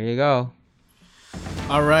 There you go.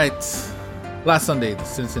 All right. Last Sunday, the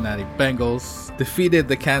Cincinnati Bengals defeated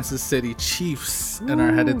the Kansas City Chiefs and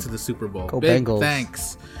are headed to the Super Bowl. Go Big Bengals.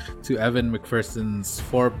 Thanks to Evan McPherson's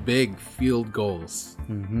 4 big field goals,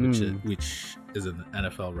 which is an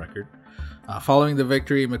NFL record. Following the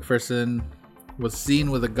victory, McPherson was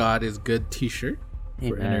seen with a God is Good t-shirt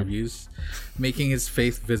for interviews, making his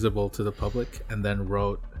faith visible to the public, and then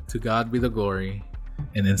wrote, "To God be the glory,"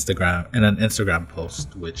 in an Instagram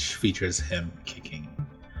post, which features him kicking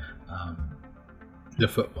the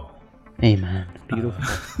football. Amen.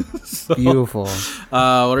 Beautiful. Beautiful.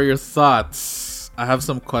 What are your thoughts? I have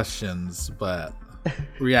some questions, but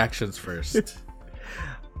reactions first.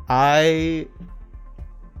 I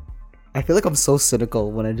feel like I'm so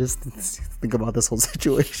cynical when I just think about this whole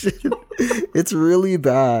situation. It's really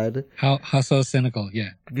bad. How so cynical? Yeah.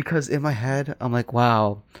 Because in my head, I'm like,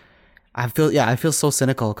 wow, I feel so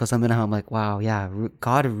cynical because I'm like, wow, yeah,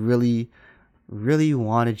 God really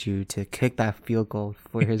wanted you to kick that field goal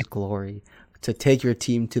for His glory, to take your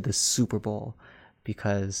team to the Super Bowl,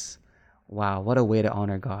 because, wow, what a way to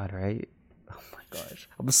honor God, right? Oh my gosh,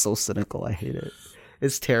 I'm so cynical. I hate it.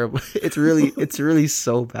 It's terrible. It's really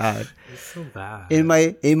so bad. It's so bad. In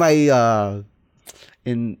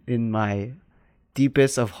my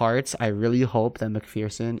deepest of hearts, I really hope that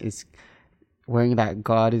McPherson is wearing that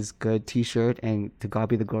God is good t-shirt and to God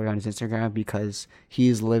be the glory on his Instagram, because he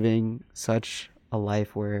is living such a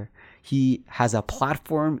life where he has a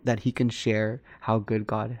platform that he can share how good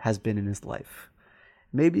God has been in his life.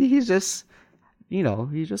 Maybe he's just,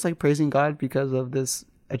 he's just like praising God because of this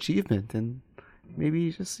achievement, and maybe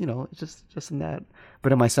he's just, it's just in that.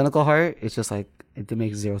 But in my cynical heart, it's just like, it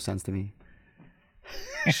makes zero sense to me.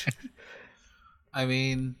 I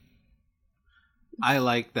mean, I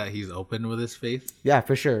like that he's open with his faith. Yeah,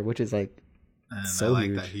 for sure. Which is like, and so I like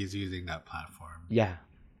huge. that he's using that platform. Yeah.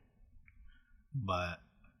 But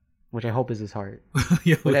which I hope is his heart.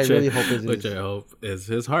 Yeah, which I really hope is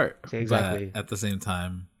his heart. Exactly. But at the same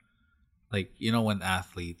time, like, when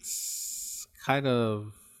athletes kind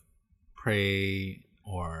of pray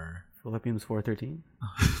or Philippians 4:13.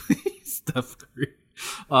 Steph Curry.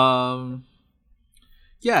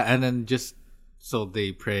 Yeah, and then just so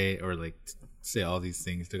they pray or like say all these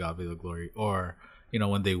things to God be the glory, or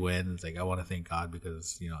when they win, it's like, I want to thank God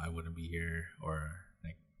because I wouldn't be here, or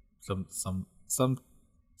like some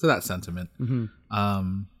to that sentiment.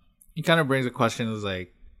 Mm-hmm. It kind of brings a question is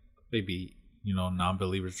like, maybe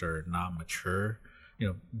non-believers are not mature.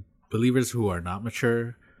 Believers who are not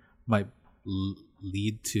mature might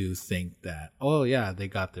lead to think that, oh yeah, they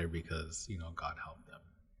got there because God helped them.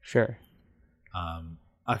 Sure.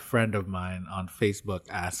 A friend of mine on Facebook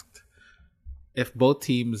asked if both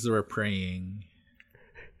teams were praying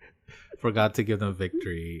for God to give them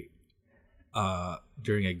victory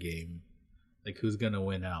during a game, like, who's gonna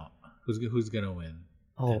win out? Who's gonna win?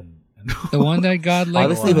 Oh, and the one that God likes.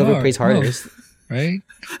 Obviously, whoever prays hardest, right?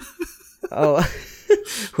 Oh,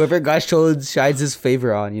 whoever God shines His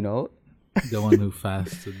favor on, the one who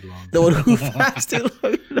fasted long. The one who fasted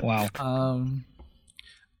long. Wow.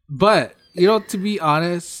 But to be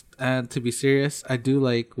honest and to be serious, I do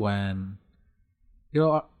like when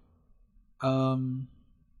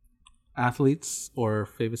athletes or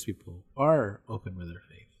famous people are open with their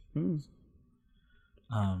faith.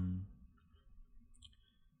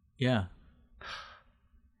 Yeah.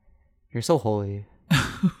 You're so holy.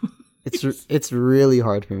 It's really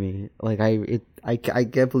hard for me. Like I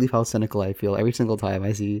can't believe how cynical I feel every single time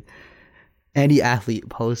I see any athlete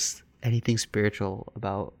post anything spiritual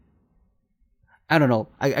about, I don't know,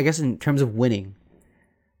 I guess in terms of winning.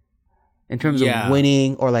 In terms of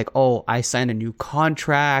winning, or like, oh, I signed a new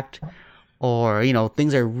contract, or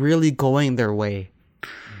things are really going their way.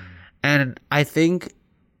 And I think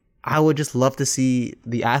I would just love to see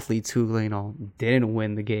the athletes who didn't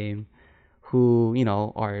win the game, who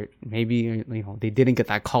are maybe they didn't get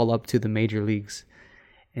that call up to the major leagues,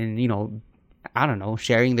 and I don't know,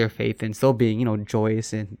 sharing their faith and still being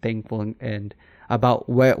joyous and thankful and about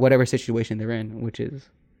whatever situation they're in, which is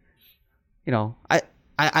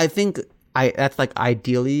I think that's like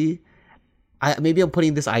ideally, maybe I'm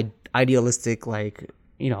putting this idealistic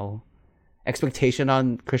expectation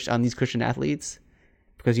on these Christian athletes,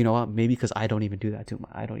 because you know what, maybe because I don't even do that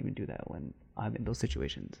I don't even do that when I'm in those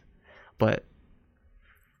situations. But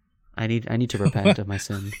I need to repent of my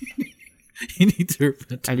sin. You need to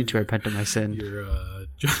repent. I need to repent of my sin. You're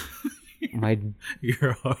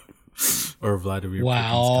You're or Vladimir.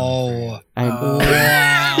 Wow.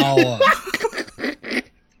 Wow.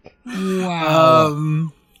 Wow.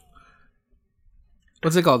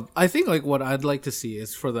 What's it called? I think like what I'd like to see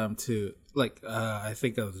is for them to I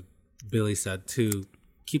think as Billy said, to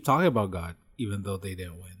keep talking about God even though they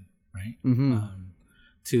didn't win, right? Mm-hmm.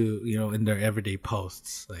 To in their everyday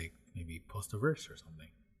posts, like maybe post a verse or something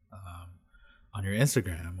on your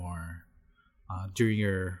Instagram, or during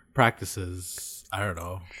your practices. I don't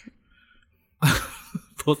know.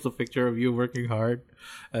 Post a picture of you working hard,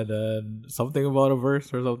 and then something about a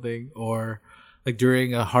verse or something, or like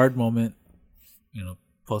during a hard moment,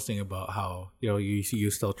 posting about how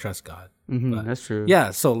you still trust God. Mm-hmm, but, that's true.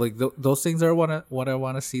 Yeah, so like those things are what I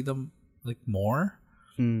want to see them like more.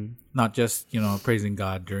 Not just praising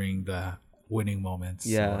God during the winning moments.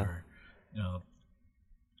 Yeah. Or,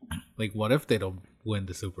 like what if they don't win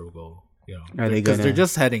the Super Bowl? Are they because they're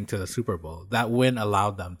just heading to the Super Bowl. That win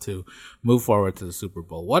allowed them to move forward to the Super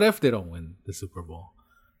Bowl. What if they don't win the Super Bowl?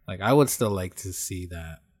 Like, I would still like to see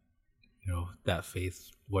that, that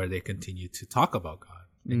faith where they continue to talk about God.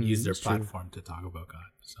 and use their it's true. platform to talk about God.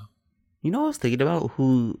 So, You know, I was thinking about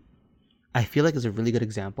who I feel like is a really good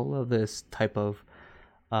example of this type of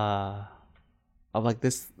like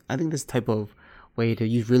this. I think this type of way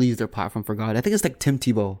to really use their platform for God. I think it's like Tim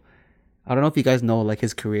Tebow. I don't know if you guys know like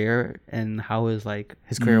his career and how his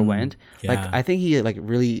career went. yeah. Like I think he like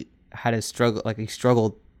really had a struggle. Like he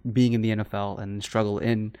struggled being in the NFL and struggled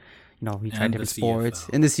in, he tried And different the sports CFL.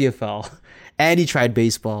 in the CFL, and he tried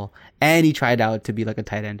baseball, and he tried out to be like a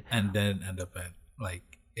tight end. and then end up at like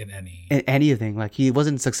in any. In anything. Like he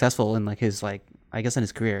wasn't successful in like his I guess in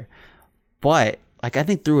his career. But like I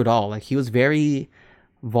think through it all, like he was very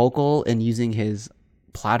vocal in using his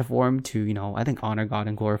platform to, I think honor God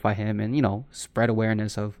and glorify him and, spread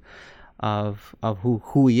awareness of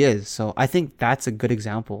who he is. So I think that's a good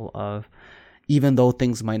example of, even though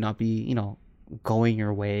things might not be, going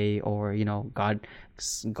your way, or,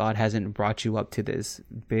 God hasn't brought you up to this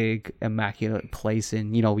big immaculate place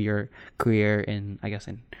in, your career in, I guess,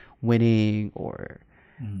 in winning or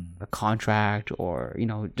a contract or,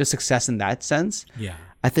 just success in that sense. Yeah.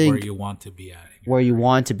 I think where you want to be at. where you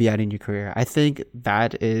want to be at in your career. I think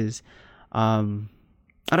that is, I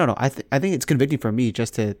don't know. I think it's convicting for me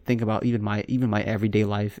just to think about even my everyday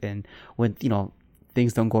life, and when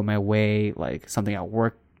things don't go my way, like something at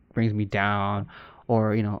work brings me down,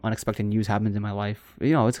 or unexpected news happens in my life.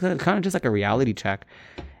 It's kind of just like a reality check,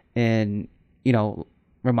 and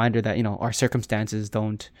reminder that our circumstances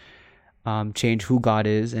don't change who God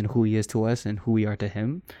is and who He is to us and who we are to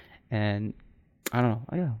Him. And I don't know.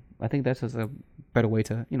 Yeah, I think that's just a better way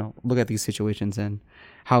to look at these situations and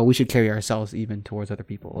how we should carry ourselves even towards other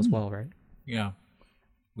people as well, right? Yeah.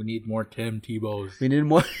 We need more Tim Tebows. We need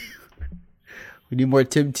more. We need more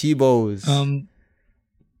Tim Tebows.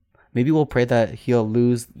 Maybe we'll pray that he'll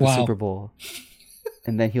lose the Super Bowl,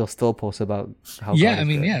 and then he'll still post about how. Yeah, God I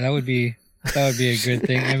mean, is good. that would be a good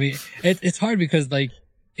thing. I mean, it's hard because like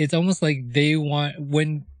it's almost like they want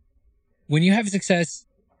when you have success.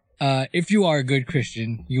 If you are a good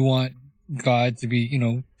Christian, you want God to be,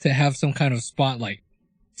 to have some kind of spotlight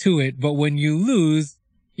to it. But when you lose,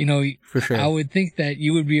 For sure. I would think that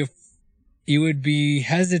you would be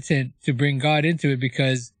hesitant to bring God into it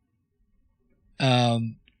because,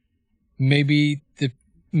 maybe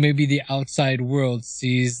the outside world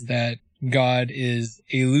sees that God is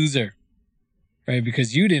a loser, right?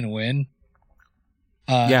 Because you didn't win.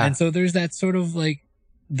 Yeah. And so there's that sort of like,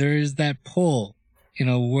 there's that pull.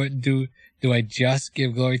 What do I just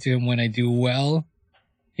give glory to Him when I do well?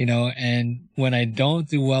 And when I don't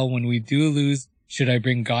do well, when we do lose, should I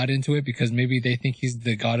bring God into it? Because maybe they think He's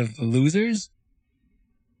the God of the losers.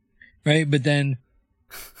 Right? But then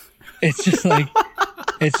it's just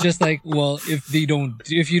like, well, if you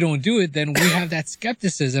don't do it, then we have that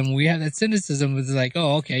skepticism. We have that cynicism. It's like,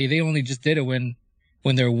 oh, okay, they only just did it when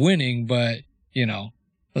they're winning, but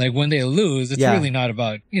like when they lose, it's really not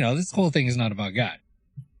about, this whole thing is not about God.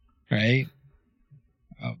 Right?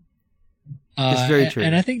 It's very true.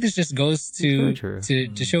 And I think this just goes to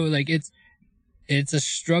show like it's a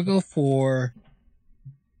struggle for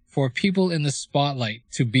people in the spotlight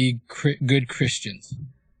to be good Christians.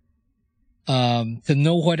 To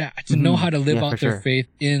know how to live out their faith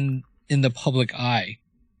in the public eye.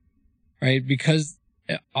 Right? Because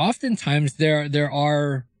oftentimes there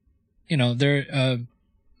are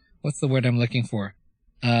what's the word I'm looking for?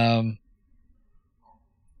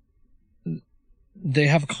 They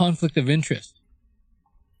have conflict of interest,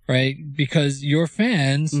 right? Because your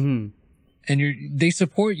fans and they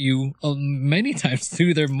support you many times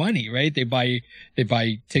through their money, right? They buy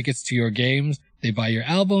tickets to your games, they buy your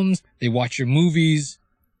albums, they watch your movies,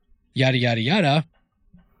 yada, yada, yada,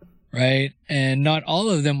 right? And not all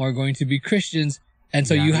of them are going to be Christians. And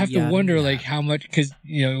so you have to wonder like how much,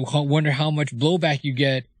 wonder how much blowback you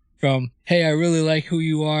get from, hey, I really like who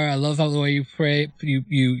you are. I love how the way you pray,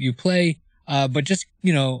 you play. But just,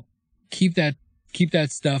 keep that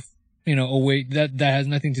stuff, away. That has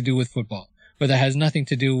nothing to do with football, but that has nothing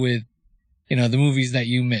to do with, the movies that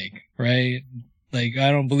you make, right? Like,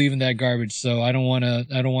 I don't believe in that garbage. So I don't want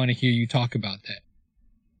to hear you talk about that.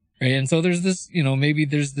 Right. And so there's this, maybe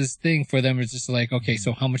there's this thing for them. It's just like, okay,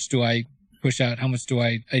 so how much do I push out? How much do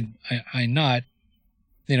I not,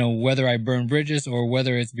 whether I burn bridges or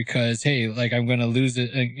whether it's because, hey, like I'm going to lose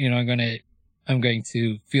it. I'm going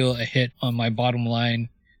to feel a hit on my bottom line,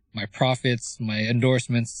 my profits, my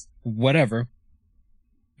endorsements, whatever.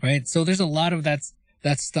 Right. So there's a lot of that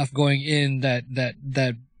stuff going in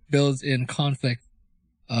that builds in conflict,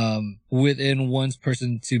 within one's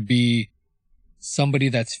person to be somebody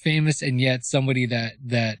that's famous and yet somebody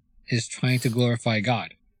that is trying to glorify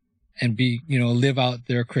God and be, live out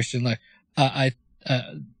their Christian life. I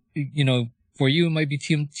for you, it might be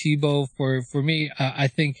Tim Tebow. For me, I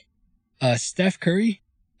think, Steph Curry,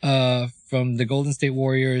 from the Golden State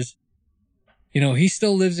Warriors, he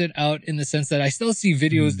still lives it out in the sense that I still see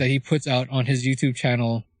videos that he puts out on his YouTube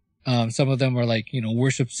channel. Some of them are like,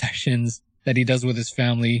 worship sessions that he does with his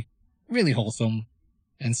family, really wholesome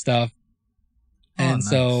and stuff. And nice.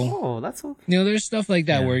 so, that's so... there's stuff like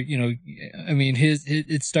that where,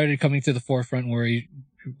 it started coming to the forefront where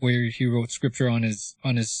he wrote scripture on his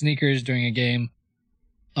sneakers during a game.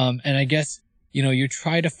 And I guess, you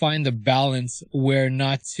try to find the balance where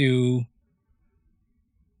not to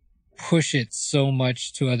push it so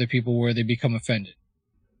much to other people where they become offended.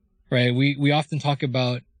 Right? We often talk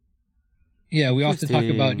about,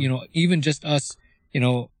 even just us,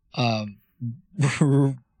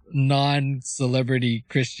 non-celebrity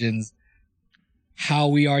Christians, how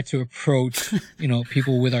we are to approach,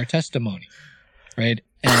 people with our testimony, right?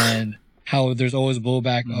 And how there's always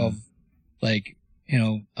blowback of like,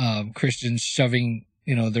 Christians shoving,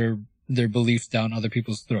 their beliefs down other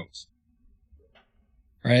people's throats.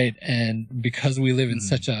 Right? And because we live in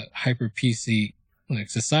such a hyper PC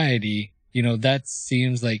society, that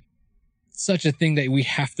seems like such a thing that we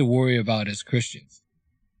have to worry about as Christians.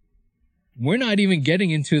 We're not even getting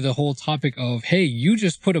into the whole topic of, hey, you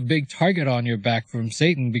just put a big target on your back from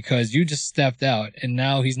Satan because you just stepped out and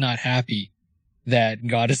now he's not happy that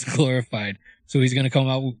God is glorified. So he's going to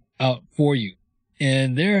come out for you.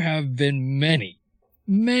 And there have been many,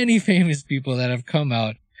 many famous people that have come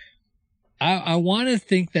out. I want to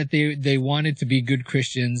think that they wanted to be good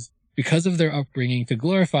Christians because of their upbringing to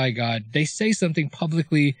glorify God. They say something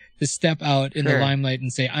publicly to step out in the limelight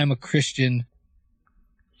and say, I'm a Christian.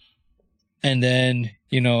 And then,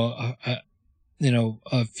 a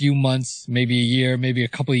few months, maybe a year, maybe a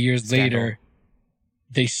couple of years later,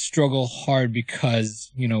 they struggle hard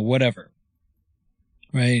because, whatever.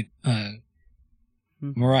 Right?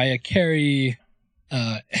 Mariah Carey,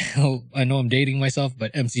 I know I'm dating myself, but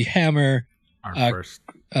MC Hammer, first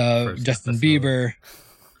Justin episode. Bieber,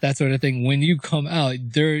 that sort of thing. When you come out,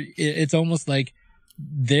 it's almost like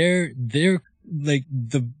they're like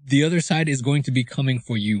the other side is going to be coming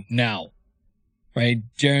for you now, right?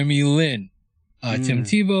 Jeremy Lin, Tim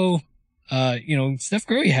Tebow, Steph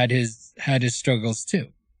Curry had his struggles too,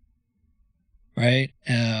 right?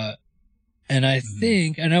 And I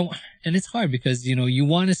think, and it's hard because, you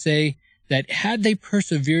want to say that had they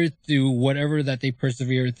persevered through whatever that they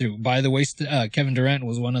persevered through. By the way, Kevin Durant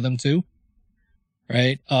was one of them too,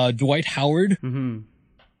 right? Dwight Howard.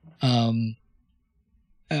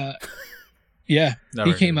 Yeah,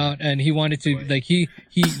 he came out and he wanted to, like, he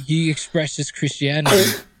expressed his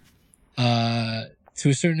Christianity, to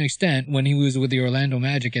a certain extent when he was with the Orlando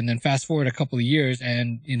Magic, and then fast forward a couple of years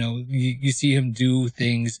and, you see him do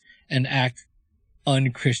things and act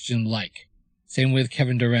unchristian-like. Same with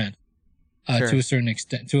Kevin Durant, to a certain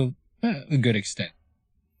extent, to a good extent,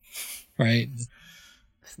 right?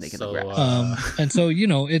 Snake in the grass. And so,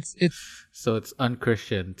 it's so it's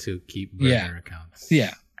unchristian to keep burner accounts.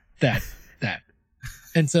 Yeah, that.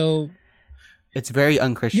 And so it's very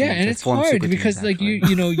unchristian. Yeah, and it's hard because like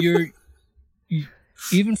you're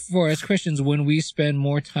even for us Christians, when we spend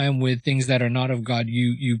more time with things that are not of God,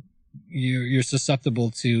 you're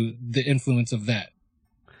susceptible to the influence of that.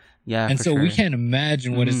 Yeah, and so sure. we can't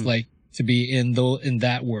imagine what it's like to be in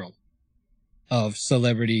that world of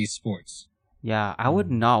celebrity sports. Yeah, I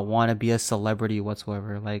would not want to be a celebrity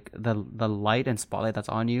whatsoever. Like the light and spotlight that's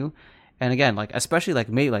on you, and again, like especially like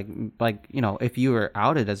me, like if you were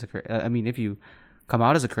outed as if you come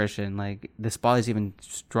out as a Christian, like the spotlight's even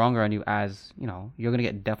stronger on you, as you're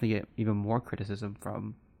gonna definitely get even more criticism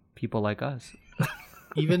from people like us.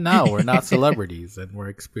 Even now, we're not celebrities, and we're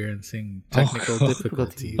experiencing technical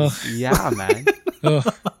difficulties. Yeah, man.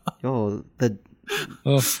 Yo, the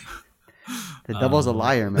devil's a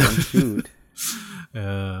liar, man. Dude.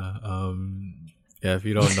 If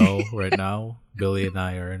you don't know, right now, Billy and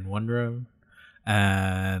I are in one room,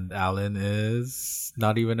 and Alan is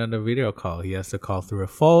not even on a video call. He has to call through a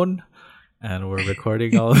phone, and we're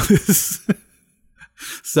recording all of this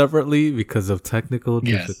separately because of technical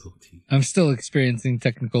difficulty. I'm still experiencing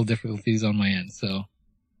technical difficulties on my end, so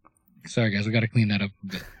sorry guys, we got to clean that up a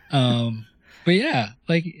bit. But yeah,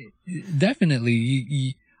 like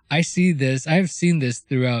definitely, I see this. I've seen this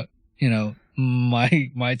throughout,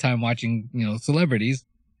 my time watching, celebrities,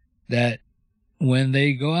 that when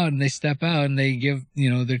they go out and they step out and they give,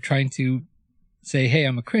 they're trying to say, hey,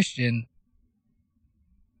 I'm a Christian,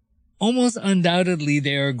 almost undoubtedly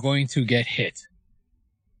they are going to get hit.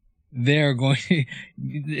 They're going to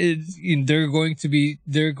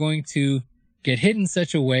get hit in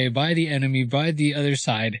such a way by the enemy, by the other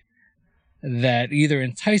side, that either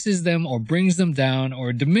entices them or brings them down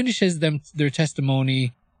or diminishes their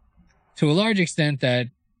testimony to a large extent that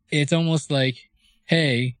it's almost like,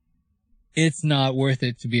 hey, it's not worth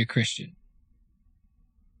it to be a Christian.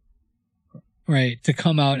 Right? To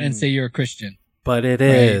come out and say you're a Christian. But it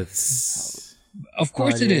is. Of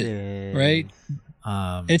course it is. Right?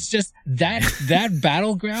 It's just that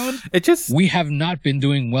battleground we have not been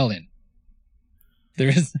doing well in.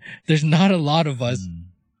 There's not a lot of us,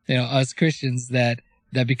 us Christians that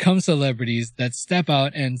become celebrities, that step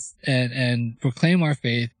out and proclaim our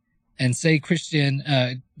faith and say Christian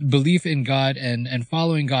belief in God and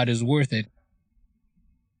following God is worth it,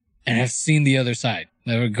 and have seen the other side.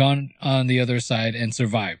 That have gone on the other side and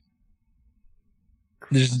survived.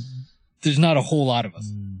 There's not a whole lot of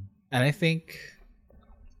us. And I think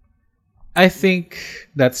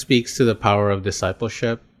that speaks to the power of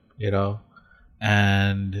discipleship,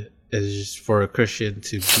 and it's just for a Christian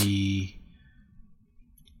to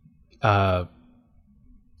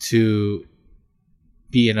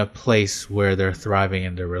be in a place where they're thriving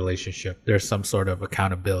in their relationship. There's some sort of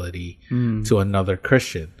accountability to another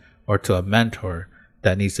Christian or to a mentor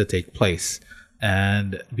that needs to take place.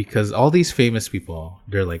 And because all these famous people,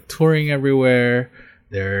 they're like touring everywhere,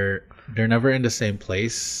 they're never in the same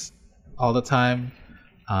place all the time.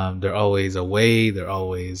 They're always away, they're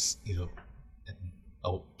always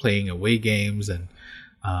playing away games, and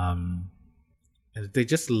they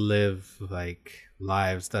just live like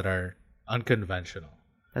lives that are unconventional.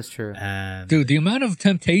 That's true. And dude, the amount of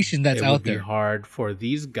temptation that's out there, it would be hard for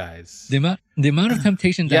these guys. The amount of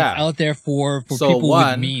temptation that's out there for people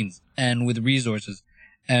with means and with resources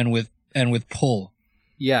and with pull.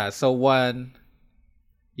 So one,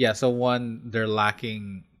 they're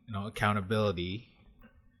lacking, accountability.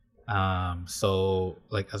 So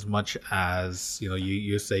like, as much as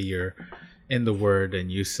you say you're in the Word and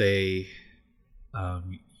you say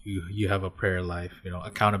you have a prayer life,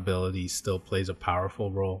 accountability still plays a powerful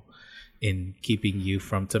role in keeping you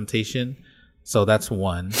from temptation. So that's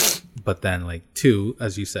one. But then like two,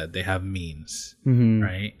 as you said, they have means,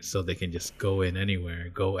 right? So they can just go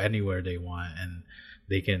anywhere they want, and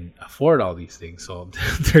they can afford all these things. So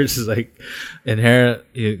there's like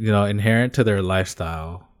inherent to their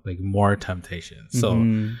lifestyle, like more temptation. So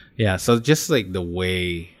so just like the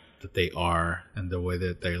way that they are and the way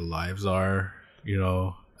that their lives are,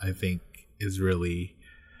 I think is really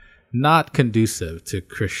not conducive to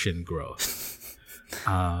Christian growth.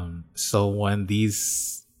 So when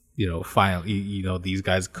these, finally, these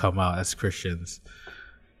guys come out as Christians,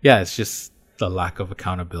 it's just the lack of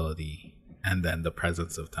accountability, and then the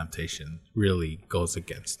presence of temptation really goes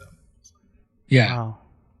against them. Yeah. Wow.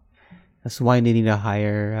 That's why they need to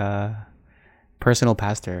hire a personal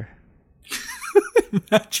pastor.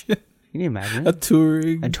 Imagine. Can you imagine? A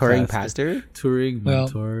touring pastor? Touring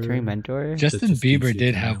mentor. Justin Bieber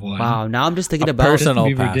did have one. Wow, now I'm just thinking about personal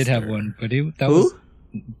Justin Bieber pastor. did have one, but that Who? was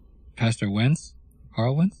Pastor Wentz.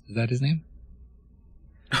 Carl Wentz? Is that his name?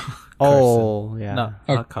 Oh, yeah. No,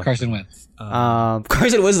 Or Carson Wentz.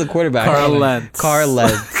 Carson was the quarterback. Carl Lentz.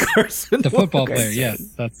 The football player, yes.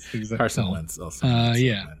 That's exactly. Carson Wentz also.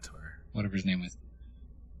 Yeah. Mentor. Whatever his name is.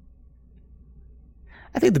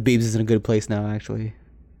 I think the Biebs is in a good place now, actually.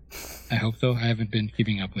 I hope so. I haven't been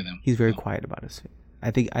keeping up with him. He's very quiet about his faith.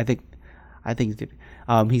 I think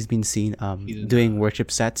he's been seen doing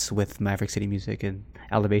worship sets with Maverick City Music and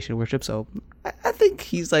Elevation Worship. So I think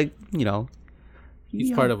he's like,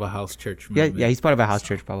 He's part of a house church Yeah, movement. he's part of a house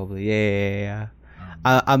church probably. Yeah.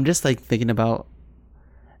 I'm just like thinking about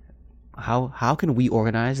how can we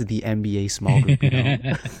organize the NBA small group?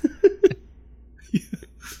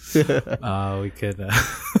 We could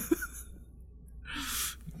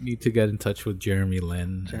need to get in touch with Jeremy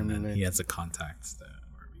Lin. He has a contact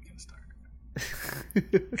where we can start.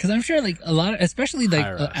 Because I'm sure like a lot of, especially like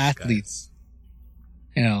athletes,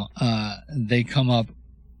 they come up,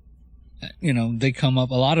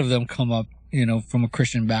 a lot of them come up, from a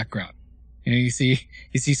Christian background. You see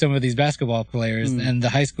some of these basketball players and the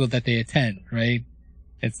high school that they attend, right?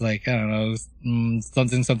 It's like, I don't know,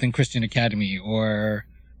 something Christian Academy or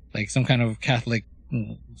like some kind of Catholic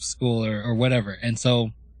school or whatever. And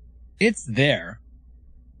so it's there.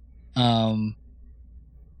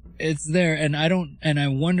 It's there. And I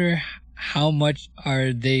wonder how much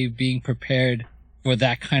are they being prepared for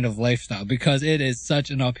that kind of lifestyle, because it is such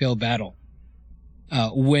an uphill battle.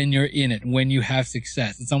 When you're in it, when you have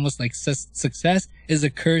success, it's almost like success is a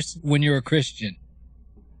curse when you're a Christian,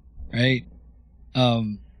 right?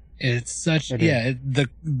 It's such,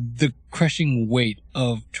 the crushing weight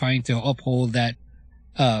of trying to uphold that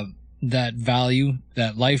value,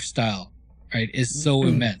 that lifestyle, right, is so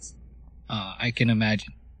immense. I can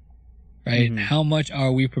imagine, right? How much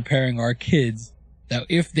are we preparing our kids that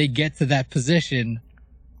if they get to that position,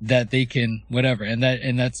 that they can whatever, and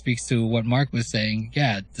that speaks to what Mark was saying.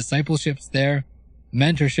 Yeah, discipleship's there,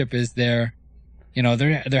 mentorship is there. You know,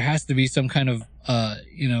 there has to be some kind of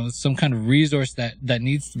some kind of resource that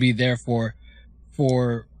needs to be there for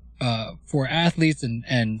athletes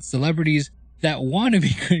and celebrities that want to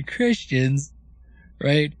be good Christians,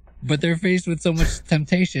 right? But they're faced with so much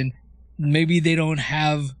temptation. Maybe they don't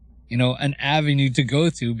have, an avenue to go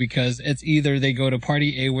to, because it's either they go to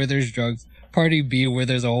party A where there's drugs, party B where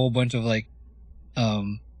there's a whole bunch of like, how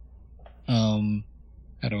do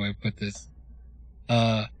I put this?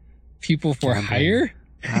 People for hire?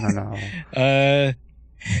 I don't know.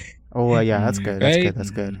 Yeah, that's good. Right?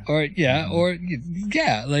 That's good.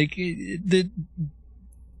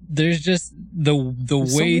 There's just the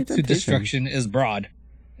way to temptations. destruction is broad.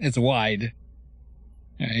 It's wide.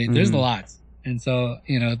 Right? There's a lot. And so,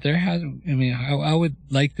 I would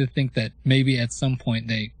like to think that maybe at some point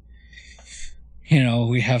they,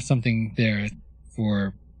 we have something there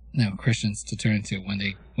for, Christians to turn to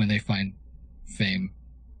when they find fame.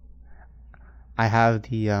 I have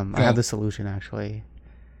the solution actually.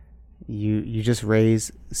 You just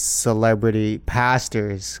raise celebrity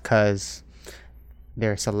pastors, because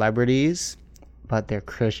they're celebrities, but they're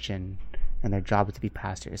Christian, and their job is to be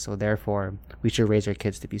pastors. So therefore, we should raise our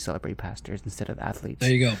kids to be celebrity pastors instead of athletes. There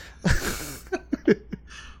you go.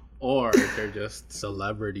 Or they're just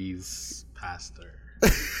celebrities pastor.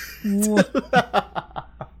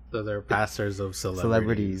 So they're pastors of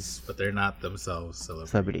celebrities, but they're not themselves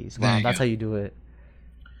celebrities. Wow, that's how you do it.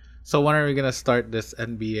 So when are we gonna start this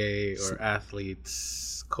NBA or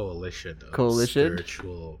athletes coalition of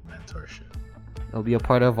spiritual mentorship? It'll be a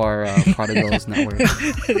part of our Prodigals network.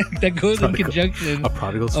 That goes in conjunction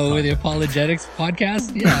with the Apologetics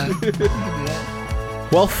podcast. Yeah.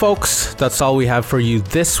 Well, folks, that's all we have for you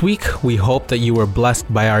this week. We hope that you were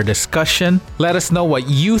blessed by our discussion. Let us know what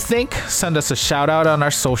you think. Send us a shout out on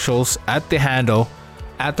our socials at the handle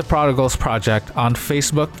 @The Prodigals Project on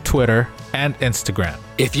Facebook, Twitter, and Instagram.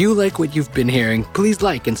 If you like what you've been hearing, please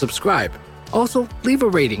like and subscribe. Also, leave a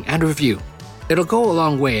rating and review. It'll go a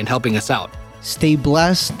long way in helping us out. Stay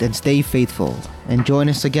blessed and stay faithful. And join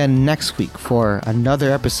us again next week for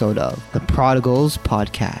another episode of the Prodigals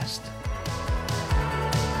Podcast.